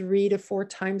 3 to 4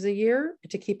 times a year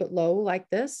to keep it low like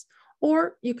this,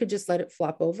 or you could just let it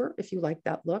flop over if you like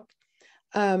that look.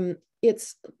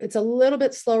 It's a little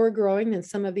bit slower growing than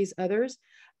some of these others,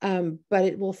 but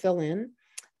it will fill in.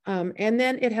 And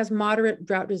then it has moderate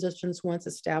drought resistance once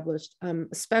established,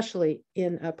 especially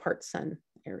in part sun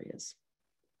areas.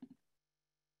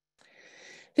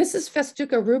 This is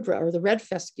Festuca rubra, or the red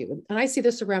fescue, and I see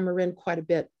this around Marin quite a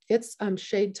bit. It's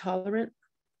shade tolerant.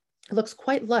 It looks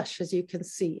quite lush, as you can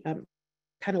see,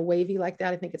 kind of wavy like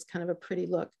that. I think it's kind of a pretty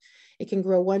look. It can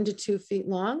grow 1 to 2 feet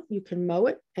long. You can mow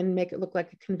it and make it look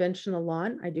like a conventional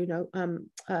lawn. I do know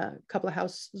a couple of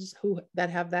houses that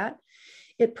have that.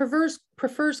 It prefers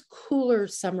cooler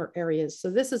summer areas. So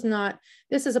this is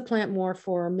a plant more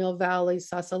for Mill Valley,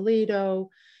 Sausalito,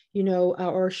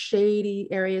 or shady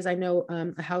areas. I know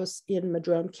a house in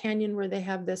Madrone Canyon where they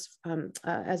have this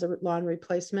as a lawn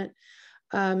replacement.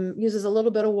 Uses a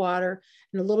little bit of water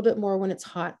and a little bit more when it's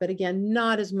hot, but again,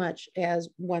 not as much as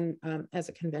as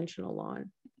a conventional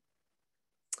lawn.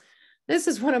 This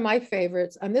is one of my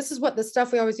favorites. This is the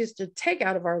stuff we always used to take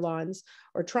out of our lawns,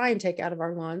 or try and take out of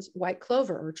our lawns: white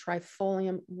clover, or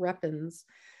Trifolium repens.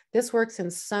 This works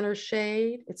in sun or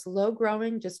shade. It's low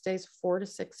growing, just stays 4 to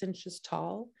 6 inches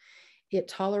tall. It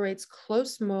tolerates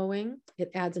close mowing.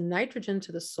 It adds nitrogen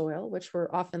to the soil, which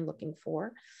we're often looking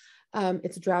for.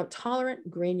 It's drought tolerant,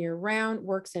 green year round,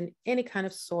 works in any kind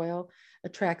of soil,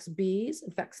 attracts bees.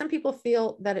 In fact, some people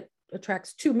feel that it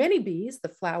attracts too many bees, the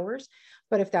flowers,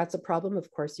 but if that's a problem,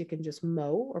 of course, you can just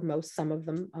mow some of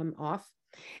them off.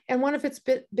 And one of its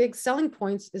big selling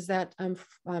points is that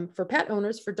for pet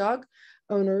owners, for dog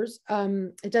owners,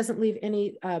 it doesn't leave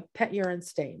any pet urine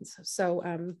stains.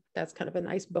 So that's kind of a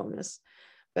nice bonus,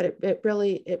 but it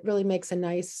really makes a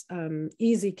nice,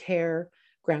 easy care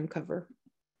ground cover.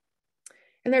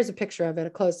 And there's a picture of it, a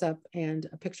close-up, and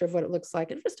a picture of what it looks like.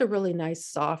 It's just a really nice,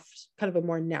 soft, kind of a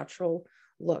more natural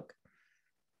look.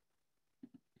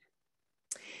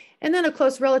 And then a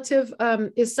close relative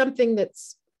is something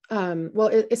that's,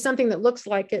 it's something that looks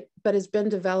like it, but has been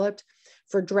developed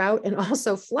for drought and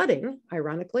also flooding,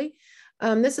 ironically.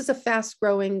 This is a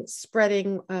fast-growing,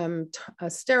 spreading,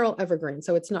 sterile evergreen,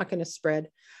 so it's not going to spread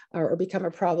or become a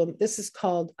problem. This is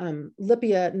called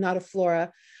Lipia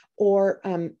nodiflora, or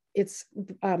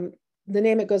the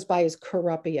name it goes by is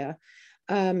Corupia.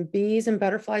 Bees and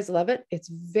butterflies love it. It's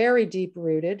very deep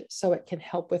rooted, so it can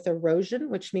help with erosion,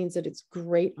 which means that it's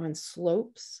great on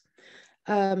slopes.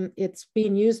 It's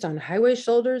being used on highway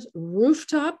shoulders,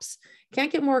 rooftops.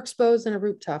 Can't get more exposed than a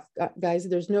rooftop, guys.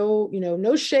 There's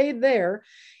no shade there.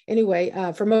 Anyway,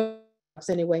 for most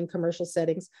anyway, in commercial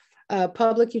settings,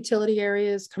 public utility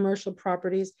areas, commercial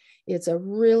properties. It's a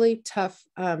really tough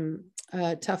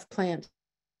plant.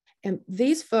 And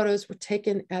these photos were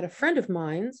taken at a friend of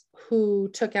mine's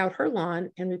who took out her lawn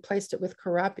and replaced it with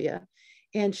Corupia.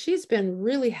 And she's been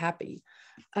really happy.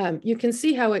 You can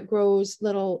see how it grows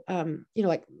little,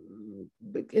 like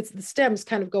the stems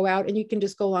kind of go out, and you can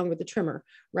just go along with the trimmer,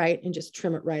 right? And just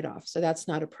trim it right off. So that's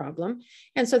not a problem.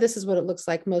 And so this is what it looks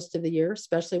like most of the year,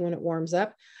 especially when it warms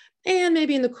up. And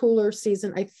maybe in the cooler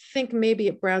season, I think maybe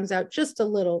it browns out just a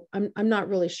little. I'm not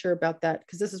really sure about that,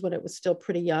 because this is when it was still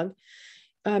pretty young.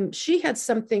 She had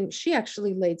something, she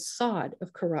actually laid sod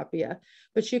of Corupia,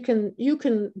 but you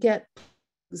can get,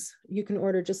 you can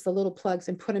order just the little plugs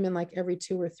and put them in like every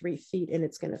 2 or 3 feet, and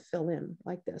it's going to fill in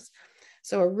like this.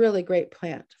 So a really great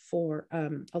plant for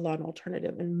a lawn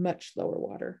alternative and much lower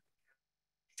water.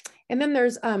 And then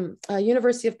there's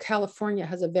University of California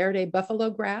has a verde buffalo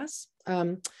grass,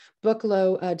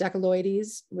 Buccalo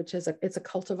dactyloides, which is it's a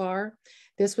cultivar.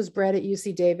 This was bred at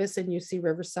UC Davis and UC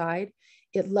Riverside.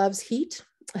 It loves heat.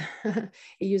 It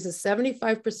uses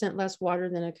 75% less water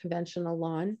than a conventional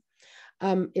lawn.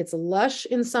 It's lush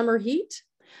in summer heat,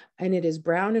 and it is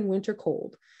brown in winter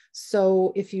cold.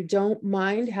 So if you don't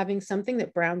mind having something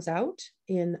that browns out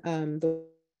in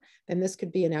then this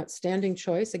could be an outstanding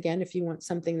choice. Again, if you want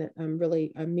something that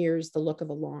really mirrors the look of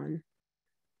a lawn.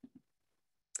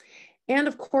 And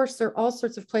of course, there are all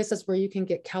sorts of places where you can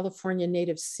get California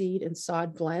native seed and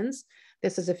sod blends.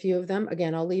 This is a few of them.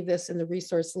 Again, I'll leave this in the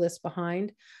resource list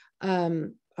behind.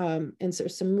 And so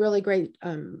there's some really great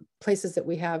places that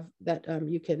we have that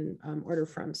you can order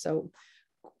from. So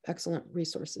excellent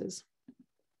resources.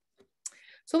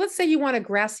 So let's say you want a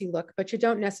grassy look, but you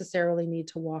don't necessarily need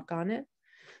to walk on it.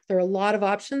 There are a lot of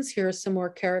options. Here are some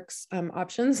more Carex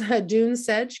options. Dune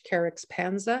sedge, Carex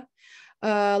panza.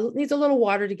 Needs a little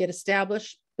water to get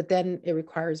established, but then it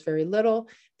requires very little.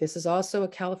 This is also a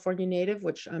California native,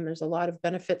 which there's a lot of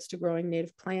benefits to growing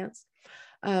native plants.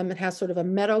 It has sort of a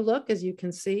meadow look, as you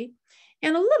can see,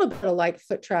 and a little bit of light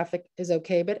foot traffic is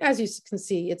okay, but as you can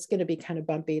see, it's going to be kind of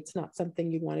bumpy. It's not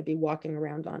something you'd want to be walking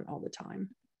around on all the time.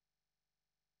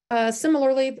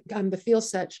 Similarly, the field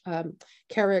sedge,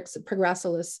 Carex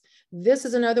progressilis. This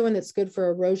is another one that's good for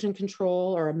erosion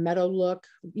control or a meadow look.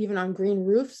 Even on green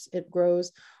roofs, it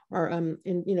grows, or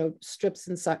in strips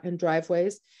and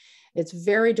driveways. It's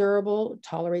very durable,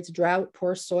 tolerates drought,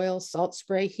 poor soil, salt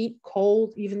spray, heat,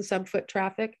 cold, even some foot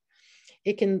traffic.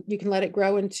 You can let it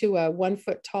grow into a 1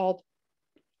 foot tall,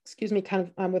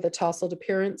 kind of with a tousled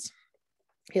appearance.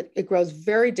 It grows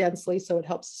very densely, so it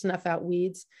helps snuff out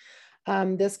weeds.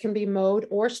 This can be mowed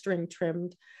or string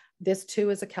trimmed. This too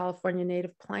is a California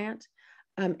native plant.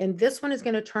 And this one is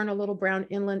going to turn a little brown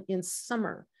inland in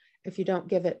summer if you don't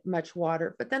give it much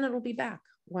water, but then it'll be back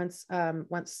once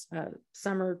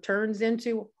summer turns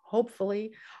into,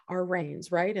 hopefully, our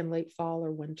rains, right, in late fall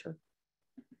or winter.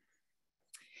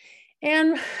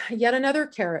 And yet another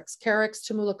Carex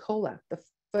tumulicola, the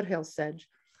foothill sedge.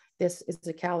 This is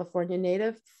a California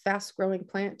native, fast-growing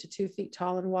plant to 2 feet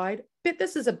tall and wide. But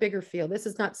this is a bigger field. This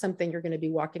is not something you're going to be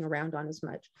walking around on as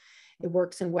much. It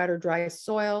works in wet or dry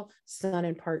soil, sun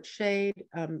and part shade,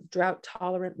 drought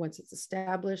tolerant once it's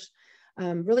established.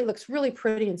 Really looks really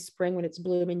pretty in spring when it's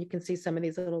blooming. You can see some of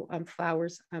these little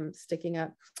flowers sticking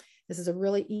up. This is a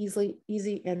really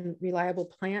easy and reliable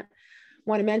plant. I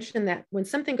want to mention that when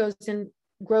something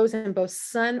grows in both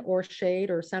sun or shade,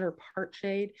 or sun or part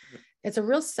shade, it's a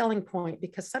real selling point,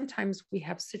 because sometimes we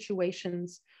have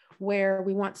situations where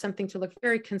we want something to look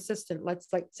very consistent. Let's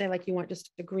say you want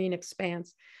just a green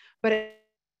expanse, but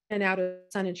and out of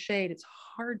sun and shade, it's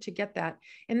hard to get that.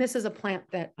 And this is a plant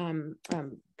that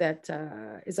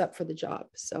is up for the job.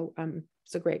 So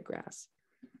it's a great grass.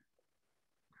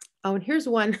 Oh, and here's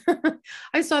one.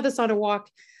 I saw this on a walk.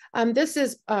 This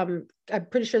is, I'm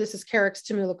pretty sure this is Carex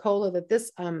tumulicola that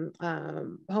this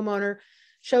homeowner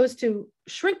chose to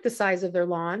shrink the size of their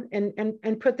lawn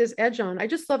and put this edge on. I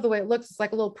just love the way it looks. It's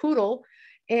like a little poodle,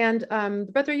 and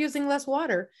but they're using less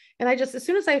water. And as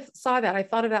soon as I saw that, I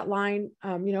thought of that line,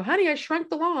 honey, I shrunk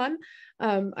the lawn.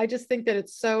 I just think that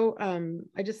it's so,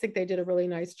 I just think they did a really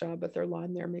nice job with their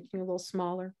lawn there, making it a little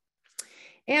smaller.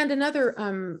 And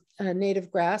another native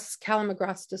grass,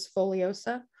 Calamagrostis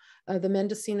foliosa. The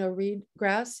Mendocino reed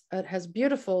grass. It has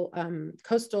beautiful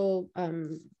coastal,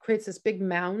 creates this big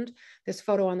mound. This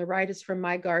photo on the right is from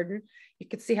my garden. You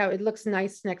can see how it looks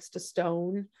nice next to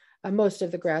stone. Most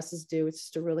of the grasses do. It's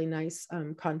just a really nice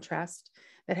contrast.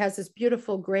 It has this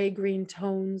beautiful gray-green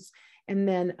tones, and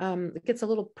then it gets a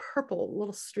little purple,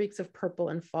 little streaks of purple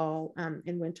in fall,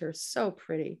 in winter. So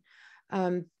pretty.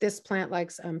 This plant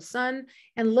likes sun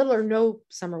and little or no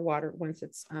summer water once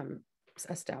it's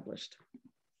established.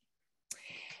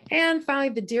 And finally,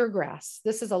 the deer grass.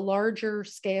 This is a larger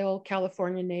scale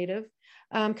California native.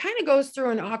 Kind of goes through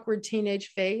an awkward teenage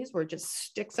phase where it just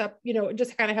sticks up, it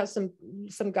just kind of has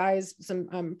some guys,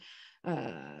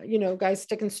 guys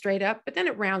sticking straight up, but then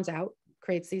it rounds out,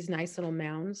 creates these nice little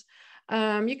mounds.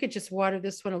 You could just water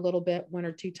this one a little bit, 1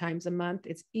 or 2 times a month.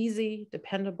 It's easy,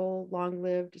 dependable,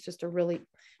 long-lived. It's just a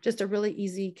really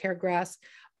easy care grass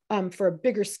for a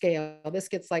bigger scale. This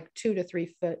gets like 2 to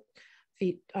 3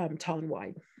 feet tall and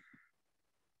wide.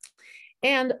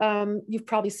 And you've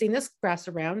probably seen this grass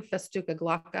around, Festuca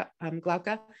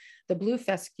glauca, the blue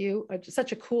fescue,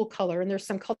 such a cool color. And there's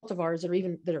some cultivars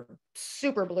that are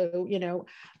super blue,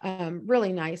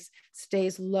 really nice,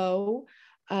 stays low.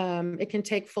 It can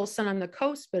take full sun on the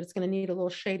coast, but it's going to need a little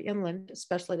shade inland,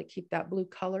 especially to keep that blue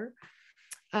color.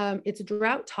 It's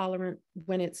drought tolerant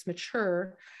when it's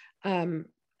mature, but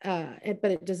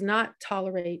it does not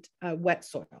tolerate wet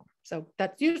soil. So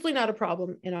that's usually not a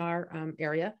problem in our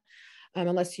area.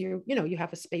 Unless you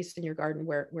have a space in your garden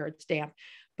where it's damp.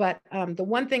 But the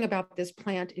one thing about this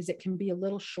plant is it can be a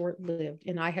little short-lived.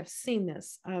 And I have seen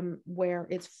this where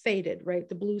it's faded, right?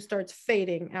 The blue starts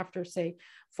fading after, say,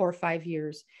 4 or 5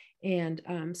 years. And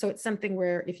so it's something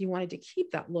where if you wanted to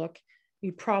keep that look,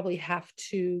 you'd probably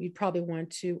want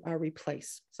to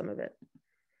replace some of it.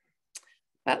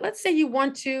 But let's say you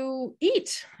want to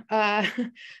eat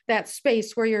that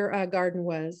space where your garden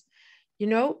was.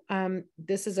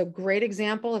 This is a great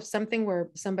example of something where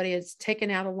somebody has taken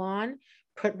out a lawn,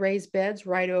 put raised beds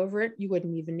right over it. You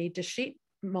wouldn't even need to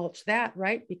mulch that,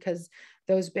 right? Because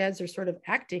those beds are sort of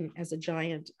acting as a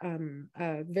giant,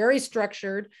 very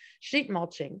structured sheet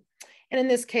mulching. And in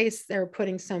this case, they're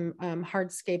putting some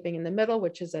hardscaping in the middle,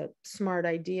 which is a smart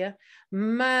idea.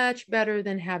 Much better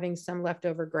than having some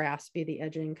leftover grass be the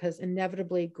edging, because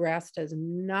inevitably grass does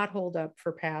not hold up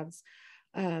for paths.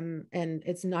 And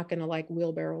it's not going to like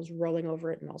wheelbarrows rolling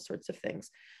over it and all sorts of things.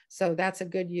 So that's a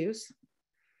good use.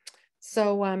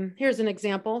 So here's an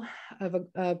example of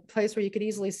a place where you could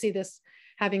easily see this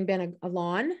having been a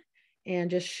lawn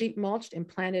and just sheet mulched and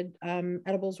planted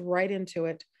edibles right into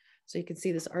it. So you can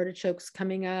see this artichokes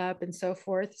coming up and so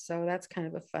forth. So that's kind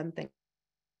of a fun thing.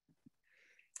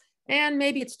 And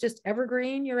maybe it's just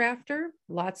evergreen you're after.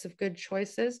 Lots of good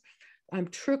choices.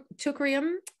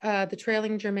 Teucrium, the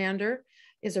trailing germander,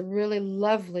 is a really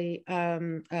lovely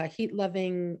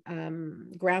heat-loving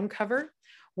ground cover,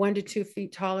 1 to 2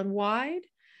 feet tall and wide.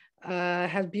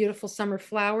 Has beautiful summer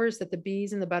flowers that the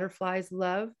bees and the butterflies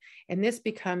love. And this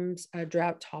becomes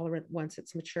drought tolerant once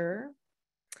it's mature.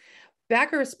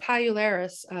 Baccharis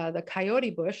piularis, the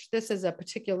coyote bush, this is a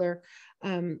particular,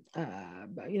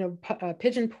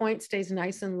 pigeon point, stays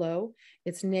nice and low.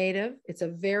 It's native. It's a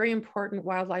very important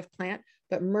wildlife plant,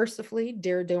 but mercifully,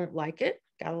 deer don't like it.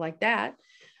 Gotta like that.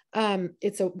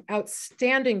 It's an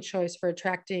outstanding choice for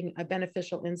attracting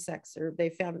beneficial insects, or they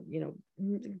found,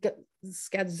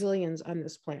 scadzillions on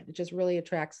this plant. It just really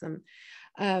attracts them.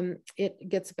 It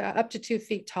gets about up to 2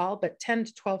 feet tall, but 10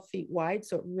 to 12 feet wide.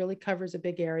 So it really covers a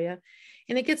big area.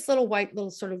 And it gets little white,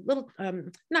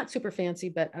 not super fancy,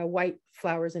 but white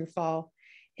flowers in fall.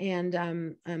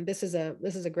 And this is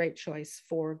a great choice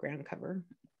for ground cover.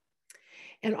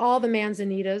 And all the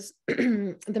manzanitas,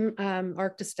 the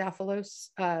Arctostaphylos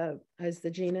is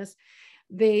the genus.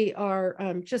 They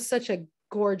are just such a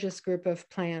gorgeous group of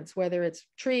plants, whether it's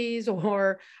trees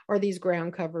or these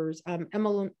ground covers.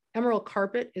 Emerald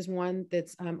carpet is one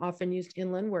that's often used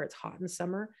inland where it's hot in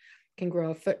summer, can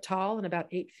grow a foot tall and about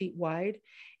 8 feet wide.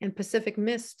 And Pacific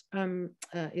mist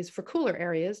is for cooler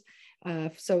areas.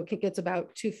 So it gets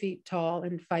about 2 feet tall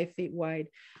and 5 feet wide.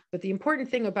 But the important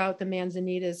thing about the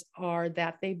manzanitas are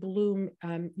that they bloom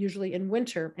usually in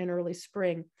winter and early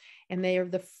spring. And they are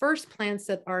the first plants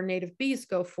that our native bees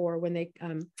go for when they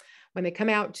come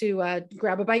out to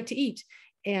grab a bite to eat.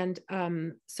 And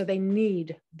so they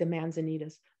need the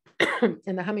manzanitas.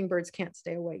 And the hummingbirds can't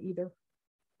stay away either.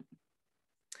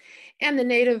 And the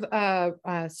native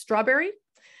strawberry,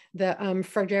 the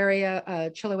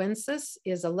Fragaria chiloensis,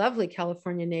 is a lovely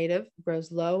California native,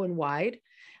 grows low and wide,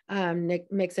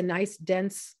 makes a nice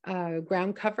dense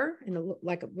ground cover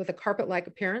with a carpet-like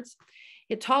appearance.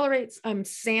 It tolerates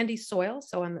sandy soil,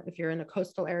 so if you're in a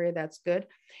coastal area, that's good,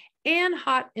 and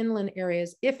hot inland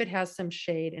areas if it has some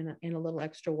shade and a little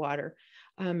extra water.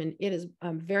 And it is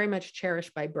very much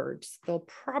cherished by birds. They'll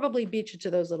probably beat you to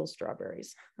those little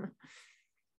strawberries.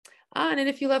 And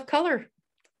if you love color,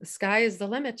 the sky is the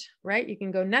limit, right? You can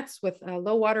go nuts with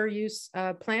low water use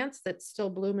plants that still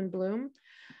bloom and bloom,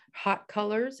 hot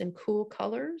colors and cool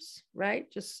colors,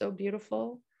 right? Just so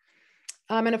beautiful.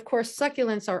 And of course,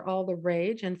 succulents are all the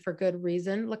rage, and for good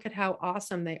reason. Look at how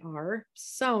awesome they are.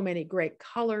 So many great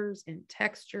colors and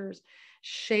textures,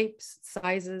 shapes,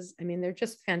 sizes. I mean, they're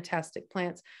just fantastic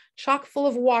plants, chock full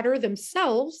of water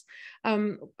themselves,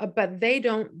 but they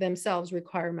don't themselves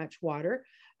require much water.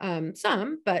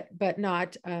 Some, but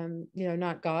not,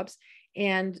 not gobs.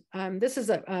 And this is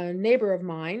a neighbor of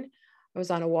mine. I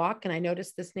was on a walk and I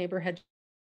noticed this neighbor had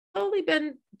slowly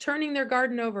been turning their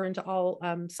garden over into all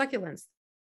succulents,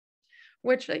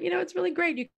 which, it's really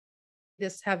great.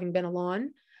 This having been a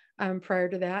lawn prior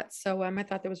to that. So I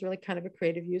thought that was really kind of a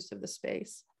creative use of the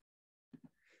space.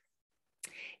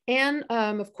 And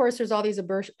of course, there's all these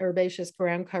herbaceous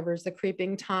ground covers, the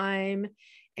creeping thyme,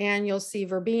 and you'll see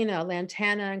verbena,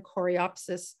 lantana, and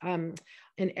coreopsis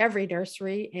in every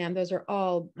nursery. And those are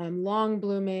all long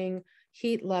blooming,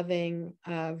 heat loving,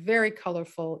 very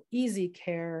colorful, easy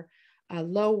care,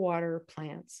 low water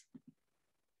plants.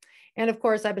 And of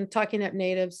course, I've been talking up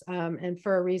natives, and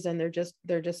for a reason. They're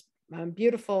just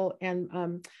beautiful,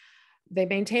 and they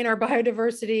maintain our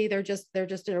biodiversity. They're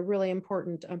just a really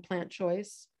important plant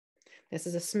choice. This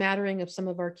is a smattering of some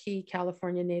of our key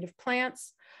California native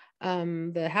plants.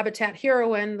 The habitat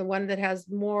heroine, the one that has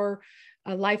more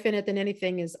life in it than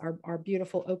anything, is our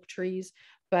beautiful oak trees.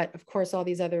 But of course, all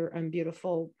these other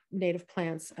beautiful native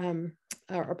plants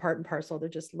are part and parcel. They're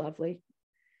just lovely.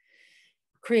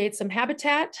 Create some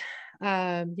habitat,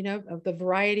 of the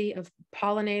variety of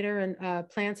pollinator and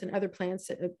plants and other plants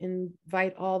that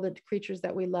invite all the creatures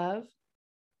that we love.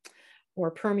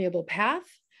 Or permeable path.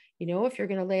 If you're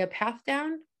going to lay a path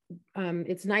down,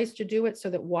 It's nice to do it so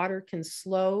that water can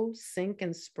slow, sink,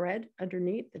 and spread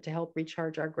underneath to help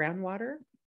recharge our groundwater.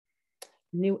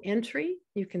 New entry,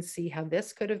 you can see how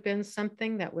this could have been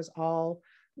something that was all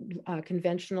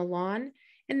conventional lawn.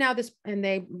 And now this, and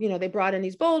they, they brought in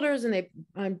these boulders and they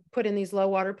put in these low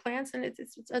water plants, and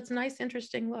it's a nice,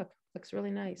 interesting look. Looks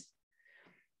really nice.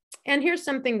 And here's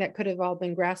something that could have all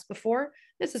been grass before.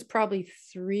 This is probably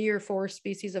 3 or 4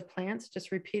 species of plants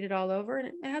just repeated all over, and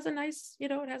it has a nice,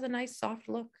 it has a nice soft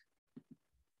look.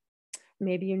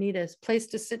 Maybe you need a place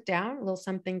to sit down, a little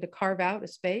something to carve out a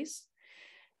space.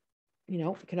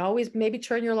 You can always maybe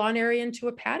turn your lawn area into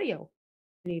a patio.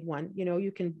 You need one.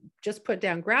 You can just put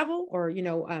down gravel, or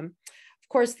of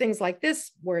course things like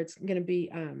this where it's going to be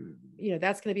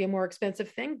that's going to be a more expensive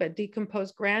thing, but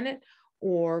decomposed granite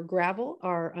or gravel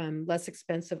are less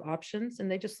expensive options, and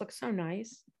they just look so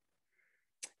nice.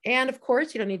 And of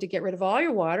course, you don't need to get rid of all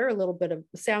your water. A little bit of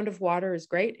the sound of water is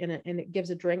great, and it gives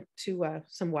a drink to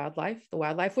some wildlife, the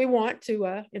wildlife we want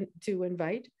to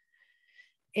invite.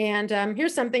 And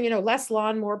here's something, less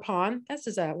lawn, more pond. This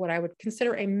is what I would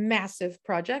consider a massive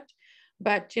project,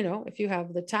 but if you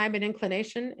have the time and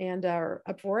inclination and are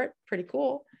up for it, pretty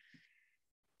cool.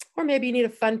 Or maybe you need a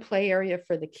fun play area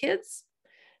for the kids.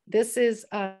 This is,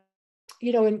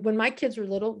 when my kids were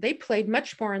little, they played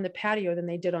much more on the patio than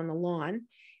they did on the lawn.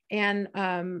 And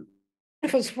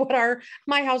it was what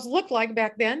my house looked like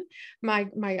back then, my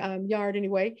yard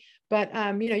anyway. But,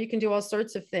 you can do all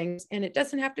sorts of things, and it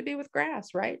doesn't have to be with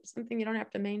grass, right? Something you don't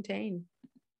have to maintain.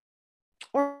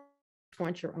 Or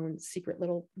want your own secret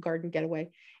little garden getaway.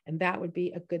 And that would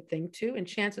be a good thing too. And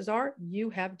chances are you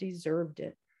have deserved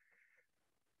it.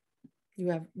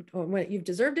 You've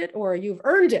deserved it, or you've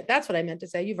earned it. That's what I meant to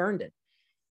say. You've earned it.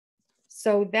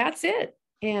 So that's it.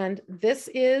 And this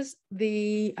is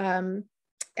the,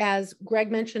 as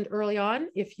Greg mentioned early on,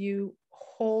 if you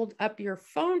hold up your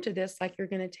phone to this, like you're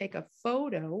going to take a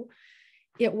photo,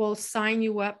 it will sign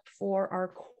you up for our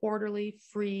quarterly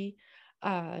free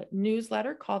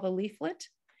newsletter called the Leaflet.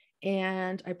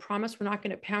 And I promise we're not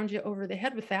going to pound you over the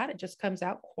head with that. It just comes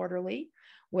out quarterly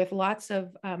with lots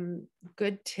of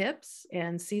good tips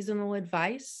and seasonal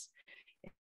advice,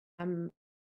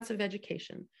 lots of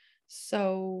education.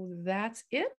 So that's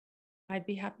it. I'd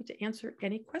be happy to answer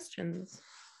any questions.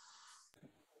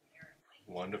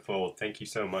 Wonderful. Thank you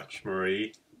so much,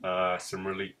 Marie. Some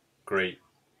really great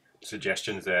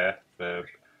suggestions there for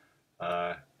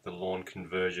the lawn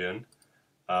conversion.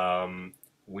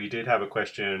 We did have a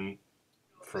question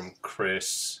from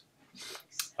Chris,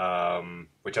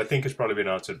 which I think has probably been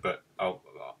answered, but I'll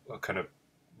kind of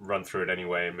run through it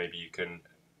anyway, and maybe you can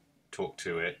talk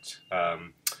to it.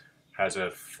 Has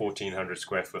a 1,400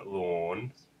 square foot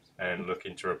lawn and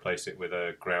looking to replace it with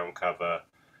a ground cover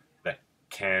that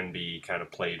can be kind of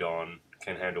played on,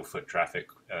 can handle foot traffic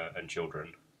and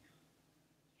children.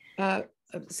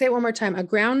 Say it one more time. A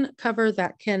ground cover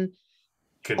that can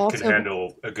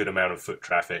handle a good amount of foot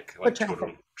traffic, like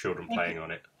children playing on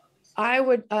it. I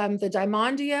would, the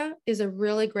Diamondia is a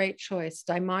really great choice.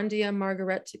 Diamondia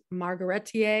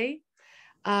margaretiae.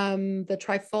 The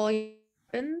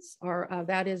trifoliums are,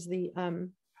 that is the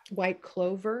white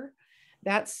clover.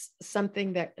 That's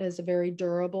something that is very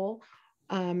durable.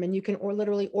 And you can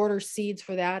literally order seeds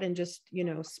for that and just,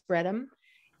 spread them.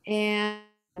 And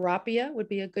Rapia would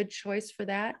be a good choice for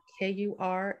that.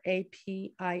 Kurapia.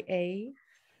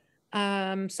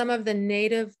 Some of the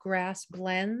native grass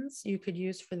blends you could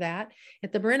use for that.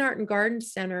 At the Marin Art and Garden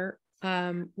Center,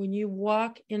 when you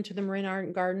walk into the Marin Art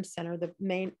and Garden Center, the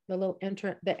little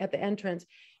entrance at the entrance,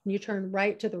 and you turn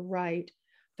right to the right,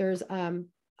 there's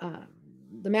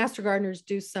the Master Gardeners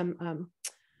do some,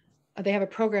 they have a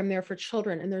program there for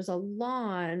children, and there's a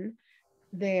lawn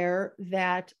there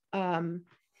that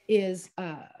is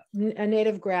a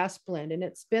native grass blend, and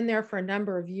it's been there for a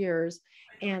number of years.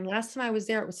 And last time I was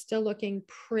there, it was still looking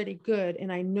pretty good.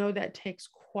 And I know that takes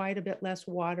quite a bit less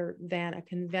water than a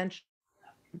conventional.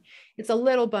 It's a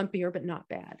little bumpier, but not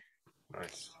bad.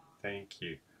 Nice, thank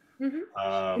you. Mm-hmm.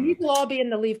 And these will all be in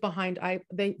the leave behind.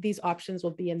 These options will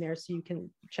be in there, so you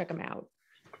can check them out.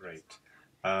 Great.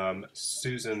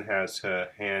 Susan has her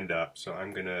hand up, so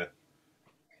I'm going to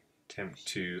attempt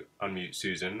to unmute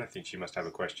Susan. I think she must have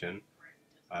a question.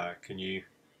 You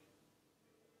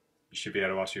should be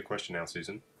able to ask your question now,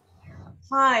 Susan.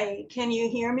 Hi, can you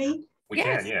hear me? We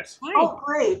can, yes. Hi. Oh,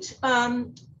 great.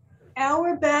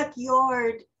 Our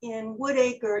backyard in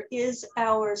Woodacre is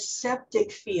our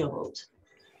septic field,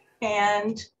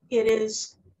 and it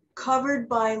is covered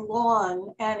by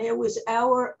lawn, and it was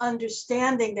our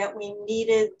understanding that we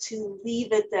needed to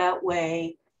leave it that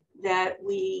way, that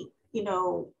we,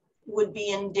 would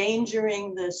be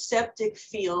endangering the septic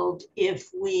field if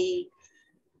we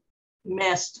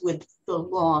messed with the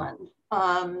lawn.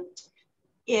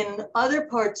 In other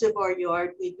parts of our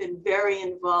yard, we've been very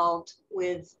involved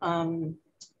with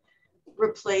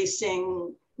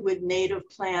replacing with native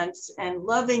plants and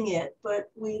loving it, but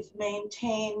we've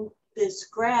maintained this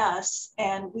grass,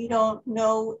 and we don't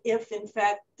know if in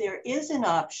fact there is an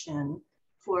option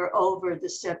for over the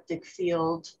septic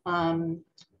field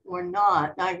or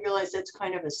not. And I realize that's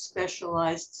kind of a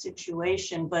specialized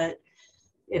situation, but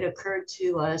it occurred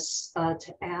to us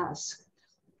to ask.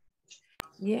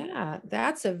 Yeah,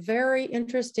 that's a very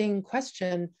interesting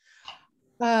question.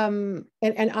 And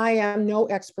I am no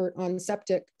expert on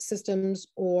septic systems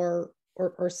or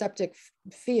septic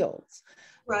fields.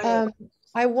 Right.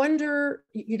 I wonder,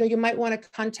 you might want to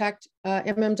contact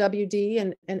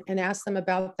MMWD and ask them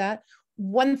about that.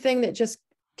 One thing that just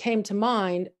came to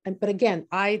mind, but again,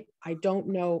 I don't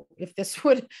know if this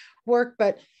would work,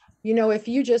 but if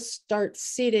you just start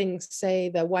seeding, say,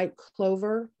 the white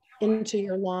clover into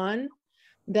your lawn,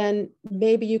 then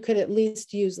maybe you could at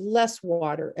least use less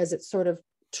water as it sort of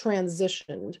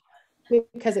transitioned,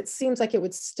 because it seems like it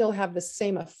would still have the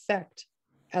same effect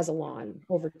as a lawn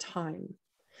over time.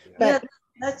 But yeah,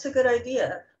 that's a good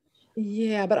idea.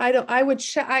 Yeah, but I would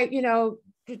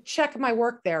check my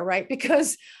work there, right?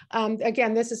 Because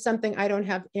again, this is something I don't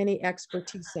have any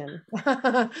expertise in.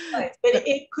 Right. But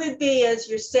it could be, as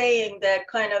you're saying, that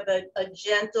kind of a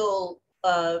gentle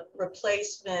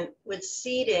replacement with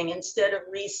seeding. Instead of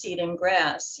reseeding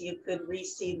grass, you could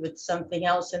reseed with something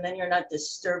else, and then you're not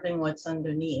disturbing what's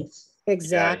underneath.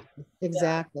 Exactly.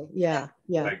 Yeah.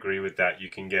 I agree with that. You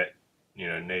can get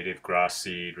native grass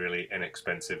seed really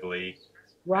inexpensively,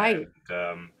 right?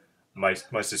 And, my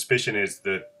suspicion is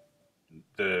that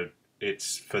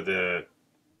it's for the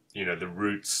the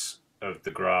roots of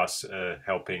the grass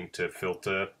helping to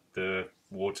filter the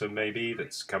water maybe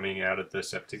that's coming out of the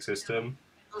septic system.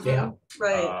 Yeah.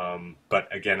 Right.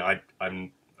 But again,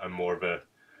 I'm more of a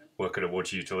work at a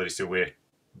water utility, so we're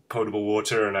potable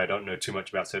water, and I don't know too much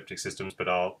about septic systems, but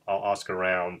I'll ask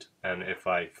around, and if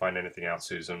I find anything out,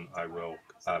 Susan, I will.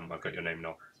 I've got your name, and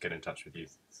I'll get in touch with you.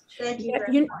 Thank you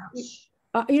very much.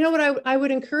 You know what, I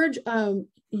would encourage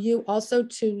you also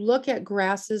to look at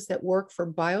grasses that work for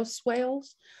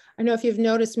bioswales. I know if you've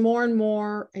noticed more and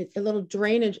more little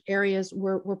drainage areas,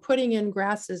 we're putting in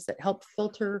grasses that help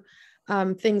filter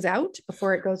things out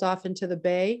before it goes off into the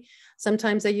bay.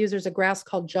 Sometimes there's a grass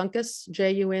called Juncus,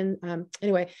 Jun.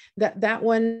 Anyway, that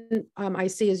one I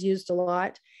see is used a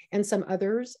lot, and some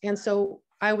others. And so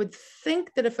I would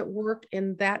think that if it worked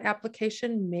in that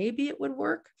application, maybe it would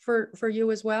work for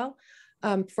you as well,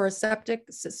 for a septic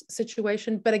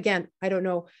situation. But again, I don't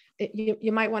know.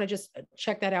 You might want to just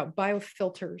check that out.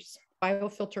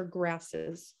 Biofilter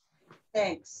grasses.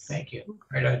 Thanks. Thank you.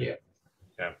 Great idea.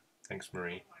 Yeah. Thanks,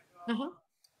 Marie.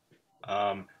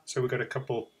 So we've got a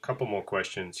couple more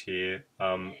questions here.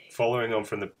 Following on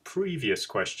from the previous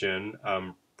question,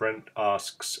 Brent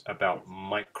asks about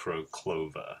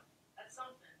microclover.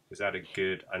 Is that a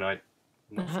good? And I'm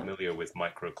not familiar with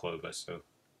microclover, so.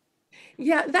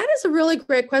 Yeah, that is a really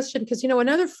great question, because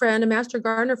another friend, a Master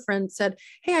Gardener friend, said,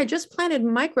 "Hey, I just planted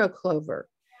microclover,"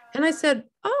 and I said,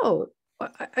 "Oh,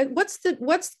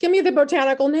 give me the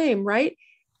botanical name, right?"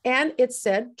 And it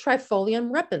said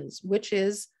Trifolium repens, which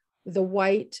is the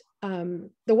white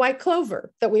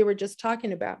clover that we were just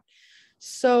talking about.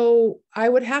 So I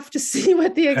would have to see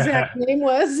what the exact name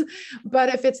was, but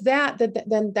if it's that,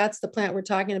 then that's the plant we're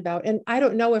talking about. And I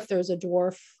don't know if there's a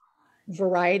dwarf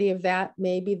variety of that,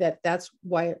 maybe that's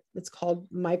why it's called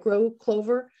micro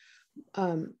clover.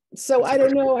 So I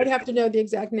don't know. I'd have to know the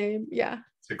exact name. Yeah.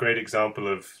 It's a great example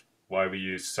of why we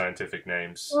use scientific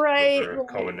names over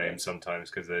common names sometimes,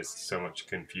 because there's so much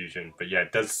confusion. But yeah,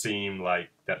 it does seem like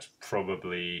that's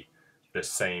probably the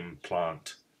same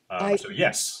plant. So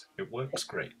yes, it works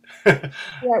great. Yeah,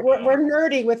 we're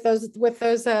nerdy with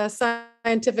those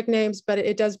scientific names, but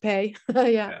it does pay.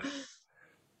 Yeah.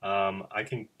 I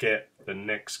can get the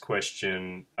next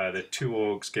question. The 2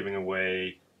 orgs giving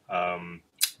away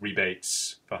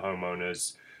rebates for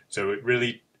homeowners. So it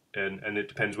really, and it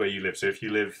depends where you live. So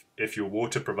if your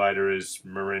water provider is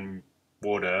Marin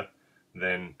Water,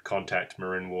 then contact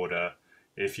Marin Water.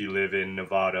 If you live in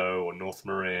Nevada or North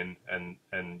Marin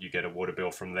and you get a water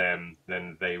bill from them,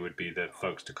 then they would be the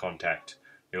folks to contact.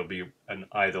 It'll be an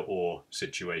either or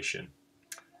situation.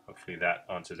 Hopefully that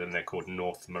answers, and they're called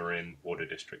North Marin Water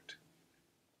District.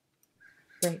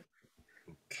 Great.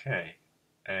 Okay,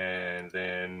 and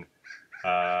then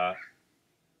the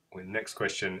next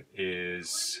question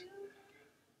is,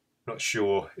 not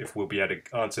sure if we'll be able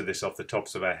to answer this off the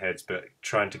tops of our heads, but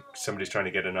somebody's trying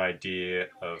to get an idea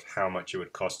of how much it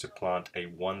would cost to plant a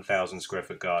 1,000 square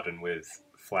foot garden with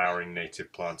flowering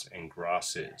native plants and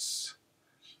grasses.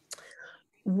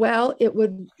 Well, it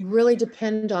would really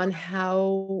depend on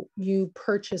how you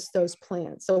purchase those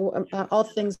plants. So all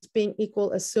things being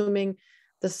equal, assuming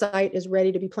the site is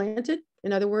ready to be planted.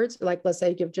 In other words, like let's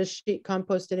say you've just sheet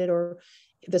composted it or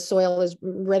the soil is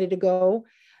ready to go,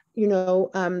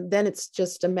 then it's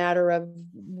just a matter of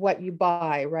what you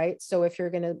buy, right? So if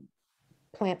you're going to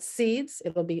plant seeds,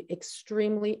 it'll be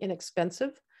extremely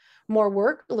inexpensive, more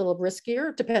work, a little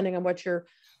riskier, depending on what you're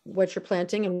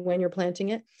planting and when you're planting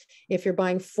it. If you're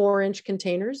buying 4-inch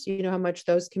containers, you know how much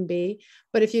those can be.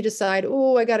 But if you decide,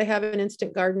 oh, I got to have an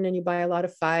instant garden, and you buy a lot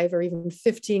of 5 or even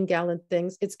 15-gallon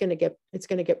things, it's going to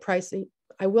get pricey.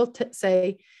 I will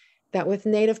say that with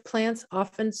native plants,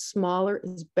 often smaller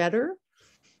is better.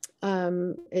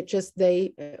 For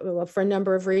a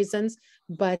number of reasons,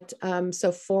 but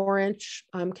so 4-inch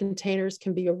containers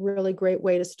can be a really great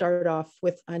way to start off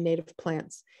with native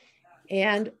plants.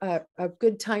 And a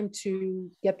good time to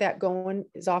get that going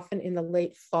is often in the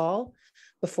late fall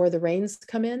before the rains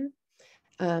come in.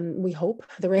 We hope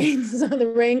the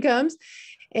rain comes.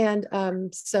 And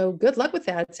so good luck with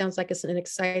that. It sounds like it's an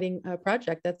exciting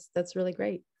project. That's really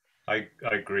great. I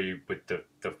agree with the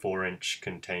 4-inch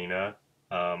container,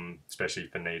 especially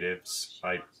for natives.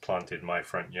 I planted my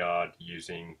front yard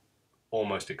using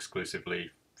almost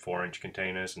exclusively 4-inch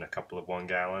containers and a couple of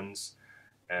 1-gallons.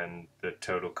 And the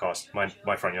total cost, my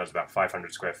front yard is about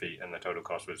 500 square feet, and the total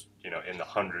cost was, in the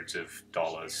hundreds of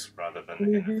dollars rather than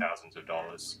in the thousands of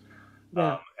dollars.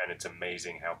 Yeah. And it's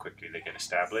amazing how quickly they get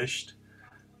established.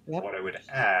 Yep. What I would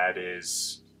add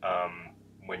is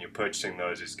when you're purchasing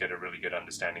those is get a really good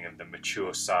understanding of the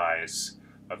mature size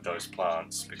of those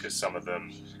plants, because some of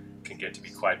them can get to be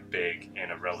quite big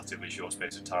in a relatively short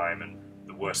space of time. And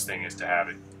the worst thing is to have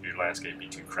your landscape be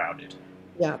too crowded.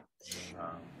 Yeah.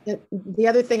 The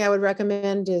other thing I would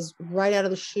recommend is right out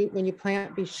of the chute when you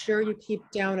plant, be sure you keep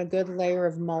down a good layer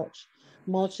of mulch.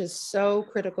 Mulch is so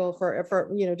critical for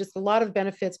just a lot of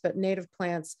benefits, but native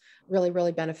plants really,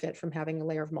 really benefit from having a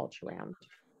layer of mulch around.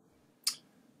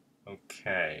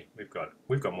 Okay, we've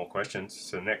got more questions.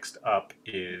 So next up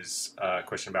is a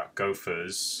question about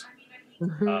gophers.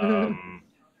 To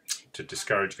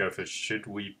discourage gophers, should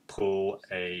we put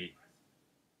a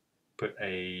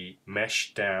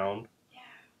mesh down,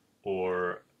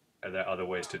 or are there other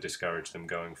ways to discourage them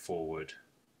going forward?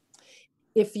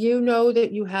 If you know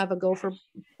that you have a gopher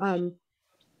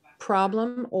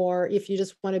problem, or if you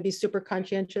just want to be super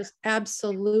conscientious,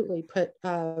 absolutely put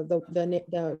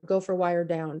the gopher wire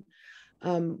down.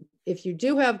 If you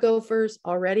do have gophers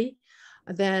already,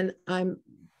 then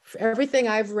everything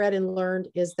I've read and learned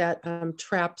is that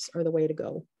traps are the way to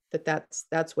go.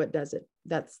 That's what does it.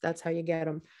 That's how you get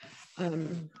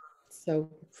them.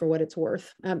 So for what it's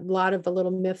worth, a lot of the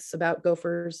little myths about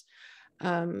gophers,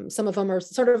 some of them are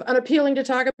sort of unappealing to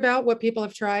talk about, what people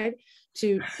have tried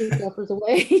to keep gophers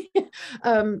away.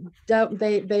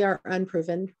 They are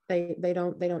unproven. They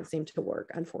don't seem to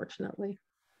work, unfortunately.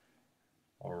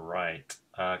 All right.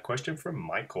 Question from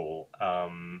Michael.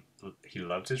 He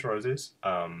loves his roses,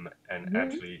 and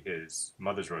actually his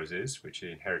mother's roses, which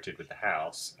he inherited with the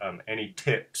house. Any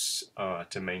tips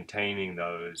to maintaining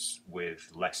those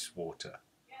with less water?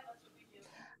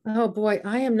 Oh boy,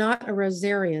 I am not a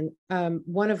rosarian.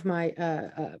 One of my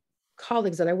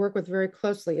colleagues that I work with very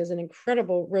closely is an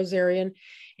incredible rosarian,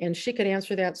 and she could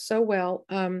answer that so well.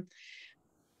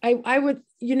 I would,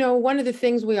 one of the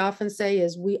things we often say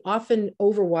is we often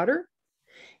overwater.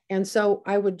 And so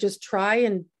I would just try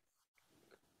and,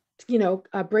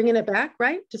 bringing it back,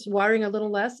 right? Just watering a little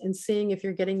less and seeing if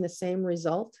you're getting the same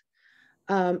result.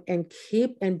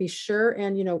 And be sure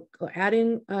and,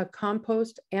 adding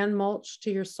compost and mulch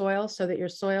to your soil so that your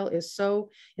soil is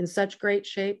in such great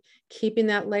shape, keeping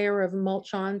that layer of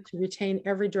mulch on to retain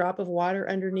every drop of water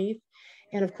underneath.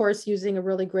 And of course, using a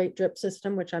really great drip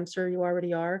system, which I'm sure you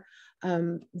already are,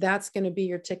 that's going to be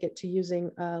your ticket to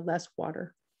using less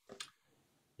water.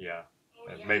 Yeah,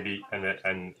 maybe, and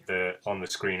the on the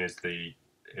screen is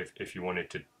if you wanted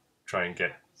to try and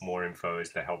get more info,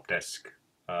 is the help desk,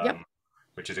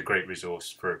 which is a great resource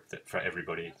for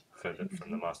everybody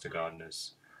from the Master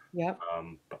Gardeners. Yep.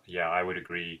 But yeah, I would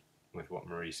agree with what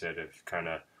Marie said of kind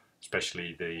of,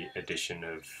 especially the addition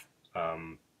of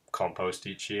compost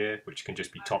each year, which can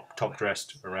just be top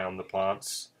dressed around the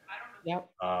plants. Yep.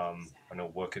 And it'll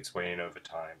work its way in over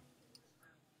time.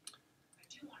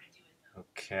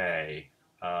 Okay.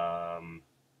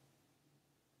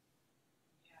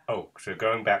 Oh, so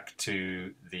going back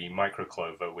to the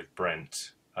microclover with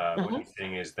Brent, what Uh-huh. he's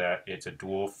saying is that it's a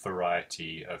dwarf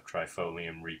variety of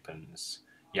Trifolium repens.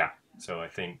 Yeah, so I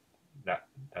think that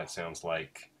sounds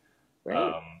like Great.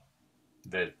 um,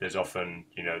 there's often,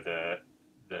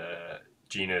 the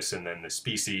genus and then the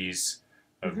species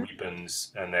of Hmm.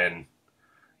 repens, and then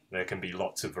there can be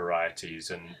lots of varieties,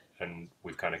 and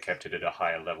we've kind of kept it at a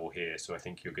higher level here. So I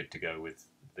think you're good to go with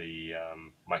the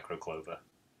microclover.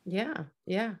 Yeah,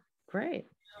 yeah, great.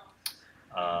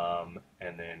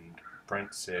 And then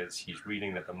Brent says he's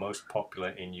reading that the most popular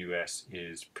in US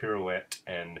is Pirouette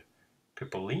and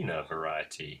Pipolina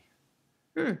variety.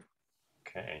 Hmm.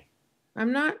 Okay.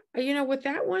 I'm not, with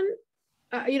that one,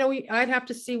 I'd have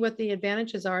to see what the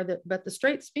advantages are. But the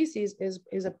straight species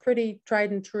is a pretty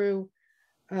tried and true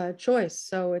choice.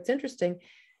 So it's interesting.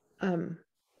 Um,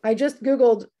 I just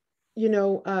Googled,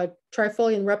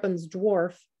 Trifolium repens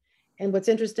dwarf. And what's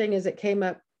interesting is it came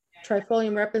up,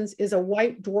 Trifolium repens is a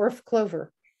white dwarf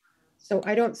clover. So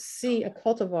I don't see a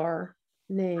cultivar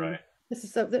name. Right. This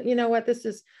is something, you know what, this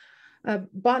is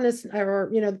botanists, or,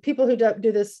 the people who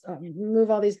do this, move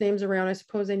all these names around. I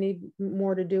suppose they need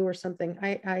more to do or something.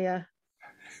 Yeah,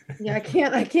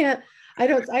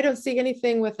 I don't see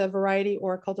anything with a variety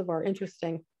or a cultivar.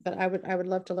 Interesting, but I would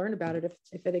love to learn about it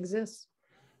if it exists.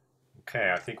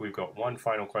 Okay, I think we've got one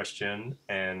final question,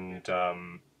 and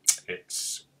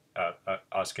it's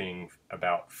asking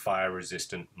about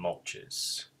fire-resistant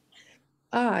mulches.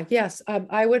 Yes,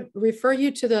 I would refer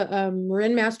you to the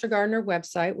Marin Master Gardener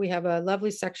website. We have a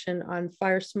lovely section on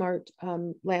fire smart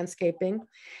landscaping.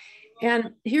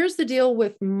 And here's the deal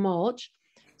with mulch.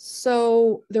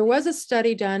 So there was a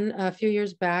study done a few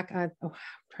years back. I'm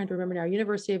trying to remember now,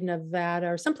 University of Nevada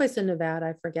or someplace in Nevada,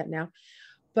 I forget now.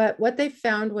 But what they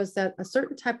found was that a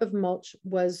certain type of mulch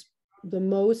was the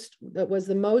most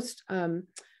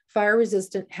fire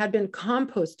resistant, had been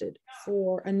composted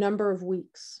for a number of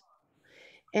weeks.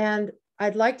 And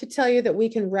I'd like to tell you that we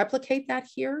can replicate that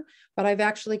here, but I've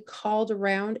actually called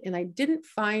around and I didn't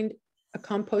find a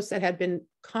compost that had been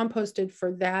composted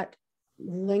for that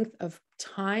length of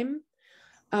time.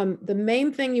 The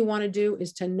main thing you want to do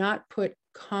is to not put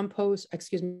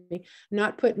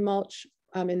not put mulch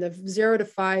in the 0 to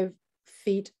 5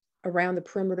 feet around the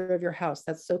perimeter of your house.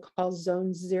 That's so-called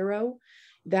zone 0.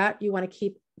 That you want to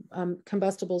keep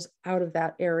combustibles out of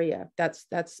that area. That's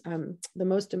the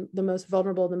most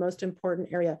vulnerable, the most important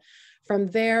area. From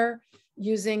there,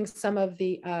 using some of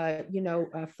the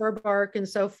fir bark and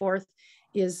so forth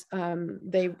is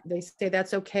they say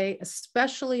that's okay,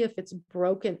 especially if it's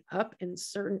broken up in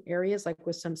certain areas, like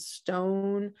with some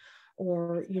stone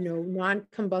or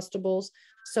non-combustibles,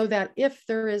 so that if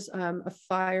there is a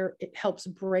fire, it helps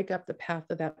break up the path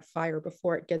of that fire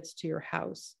before it gets to your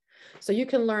house. So you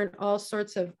can learn all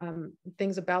sorts of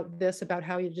things about this, about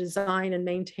how you design and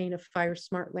maintain a fire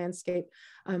smart landscape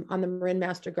on the Marin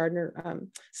Master Gardener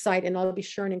site. And I'll be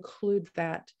sure and include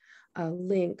that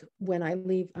link when I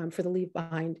leave for the leave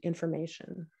behind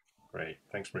information. Great,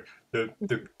 thanks, Marie.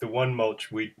 The one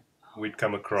mulch we'd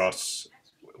come across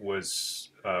was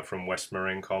from West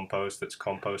Marin compost that's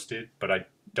composted, but I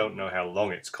don't know how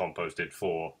long it's composted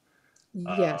for.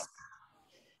 Uh, Yes.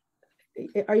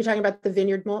 Are you talking about the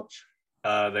vineyard mulch?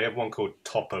 they have one called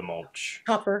topper mulch.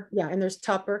 Topper, yeah, and there's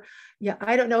topper. Yeah,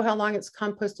 I don't know how long it's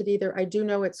composted either. I do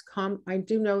know that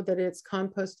it's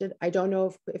composted. I don't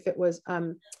know if it was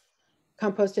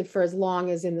composted for as long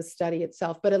as in the study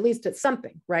itself, but at least it's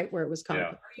something, right, where it was Yeah,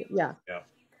 composted. Yeah.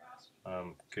 yeah.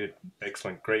 Good,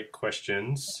 excellent, great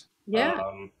questions. Yeah,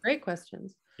 great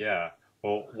questions. Yeah.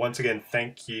 Well, once again,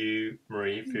 thank you,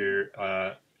 Marie,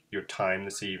 for your time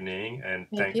this evening, and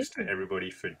Thank you. thanks to everybody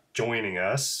for joining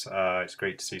us. It's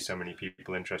great to see so many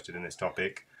people interested in this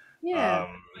topic.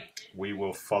 Yeah. We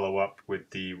will follow up with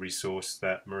the resource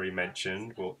that Marie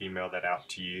mentioned. We'll email that out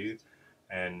to you,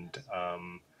 and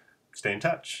stay in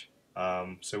touch.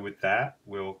 So with that,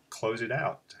 we'll close it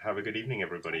out. Have a good evening,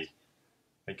 everybody.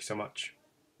 Thank you so much.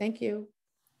 Thank you.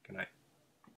 Good night.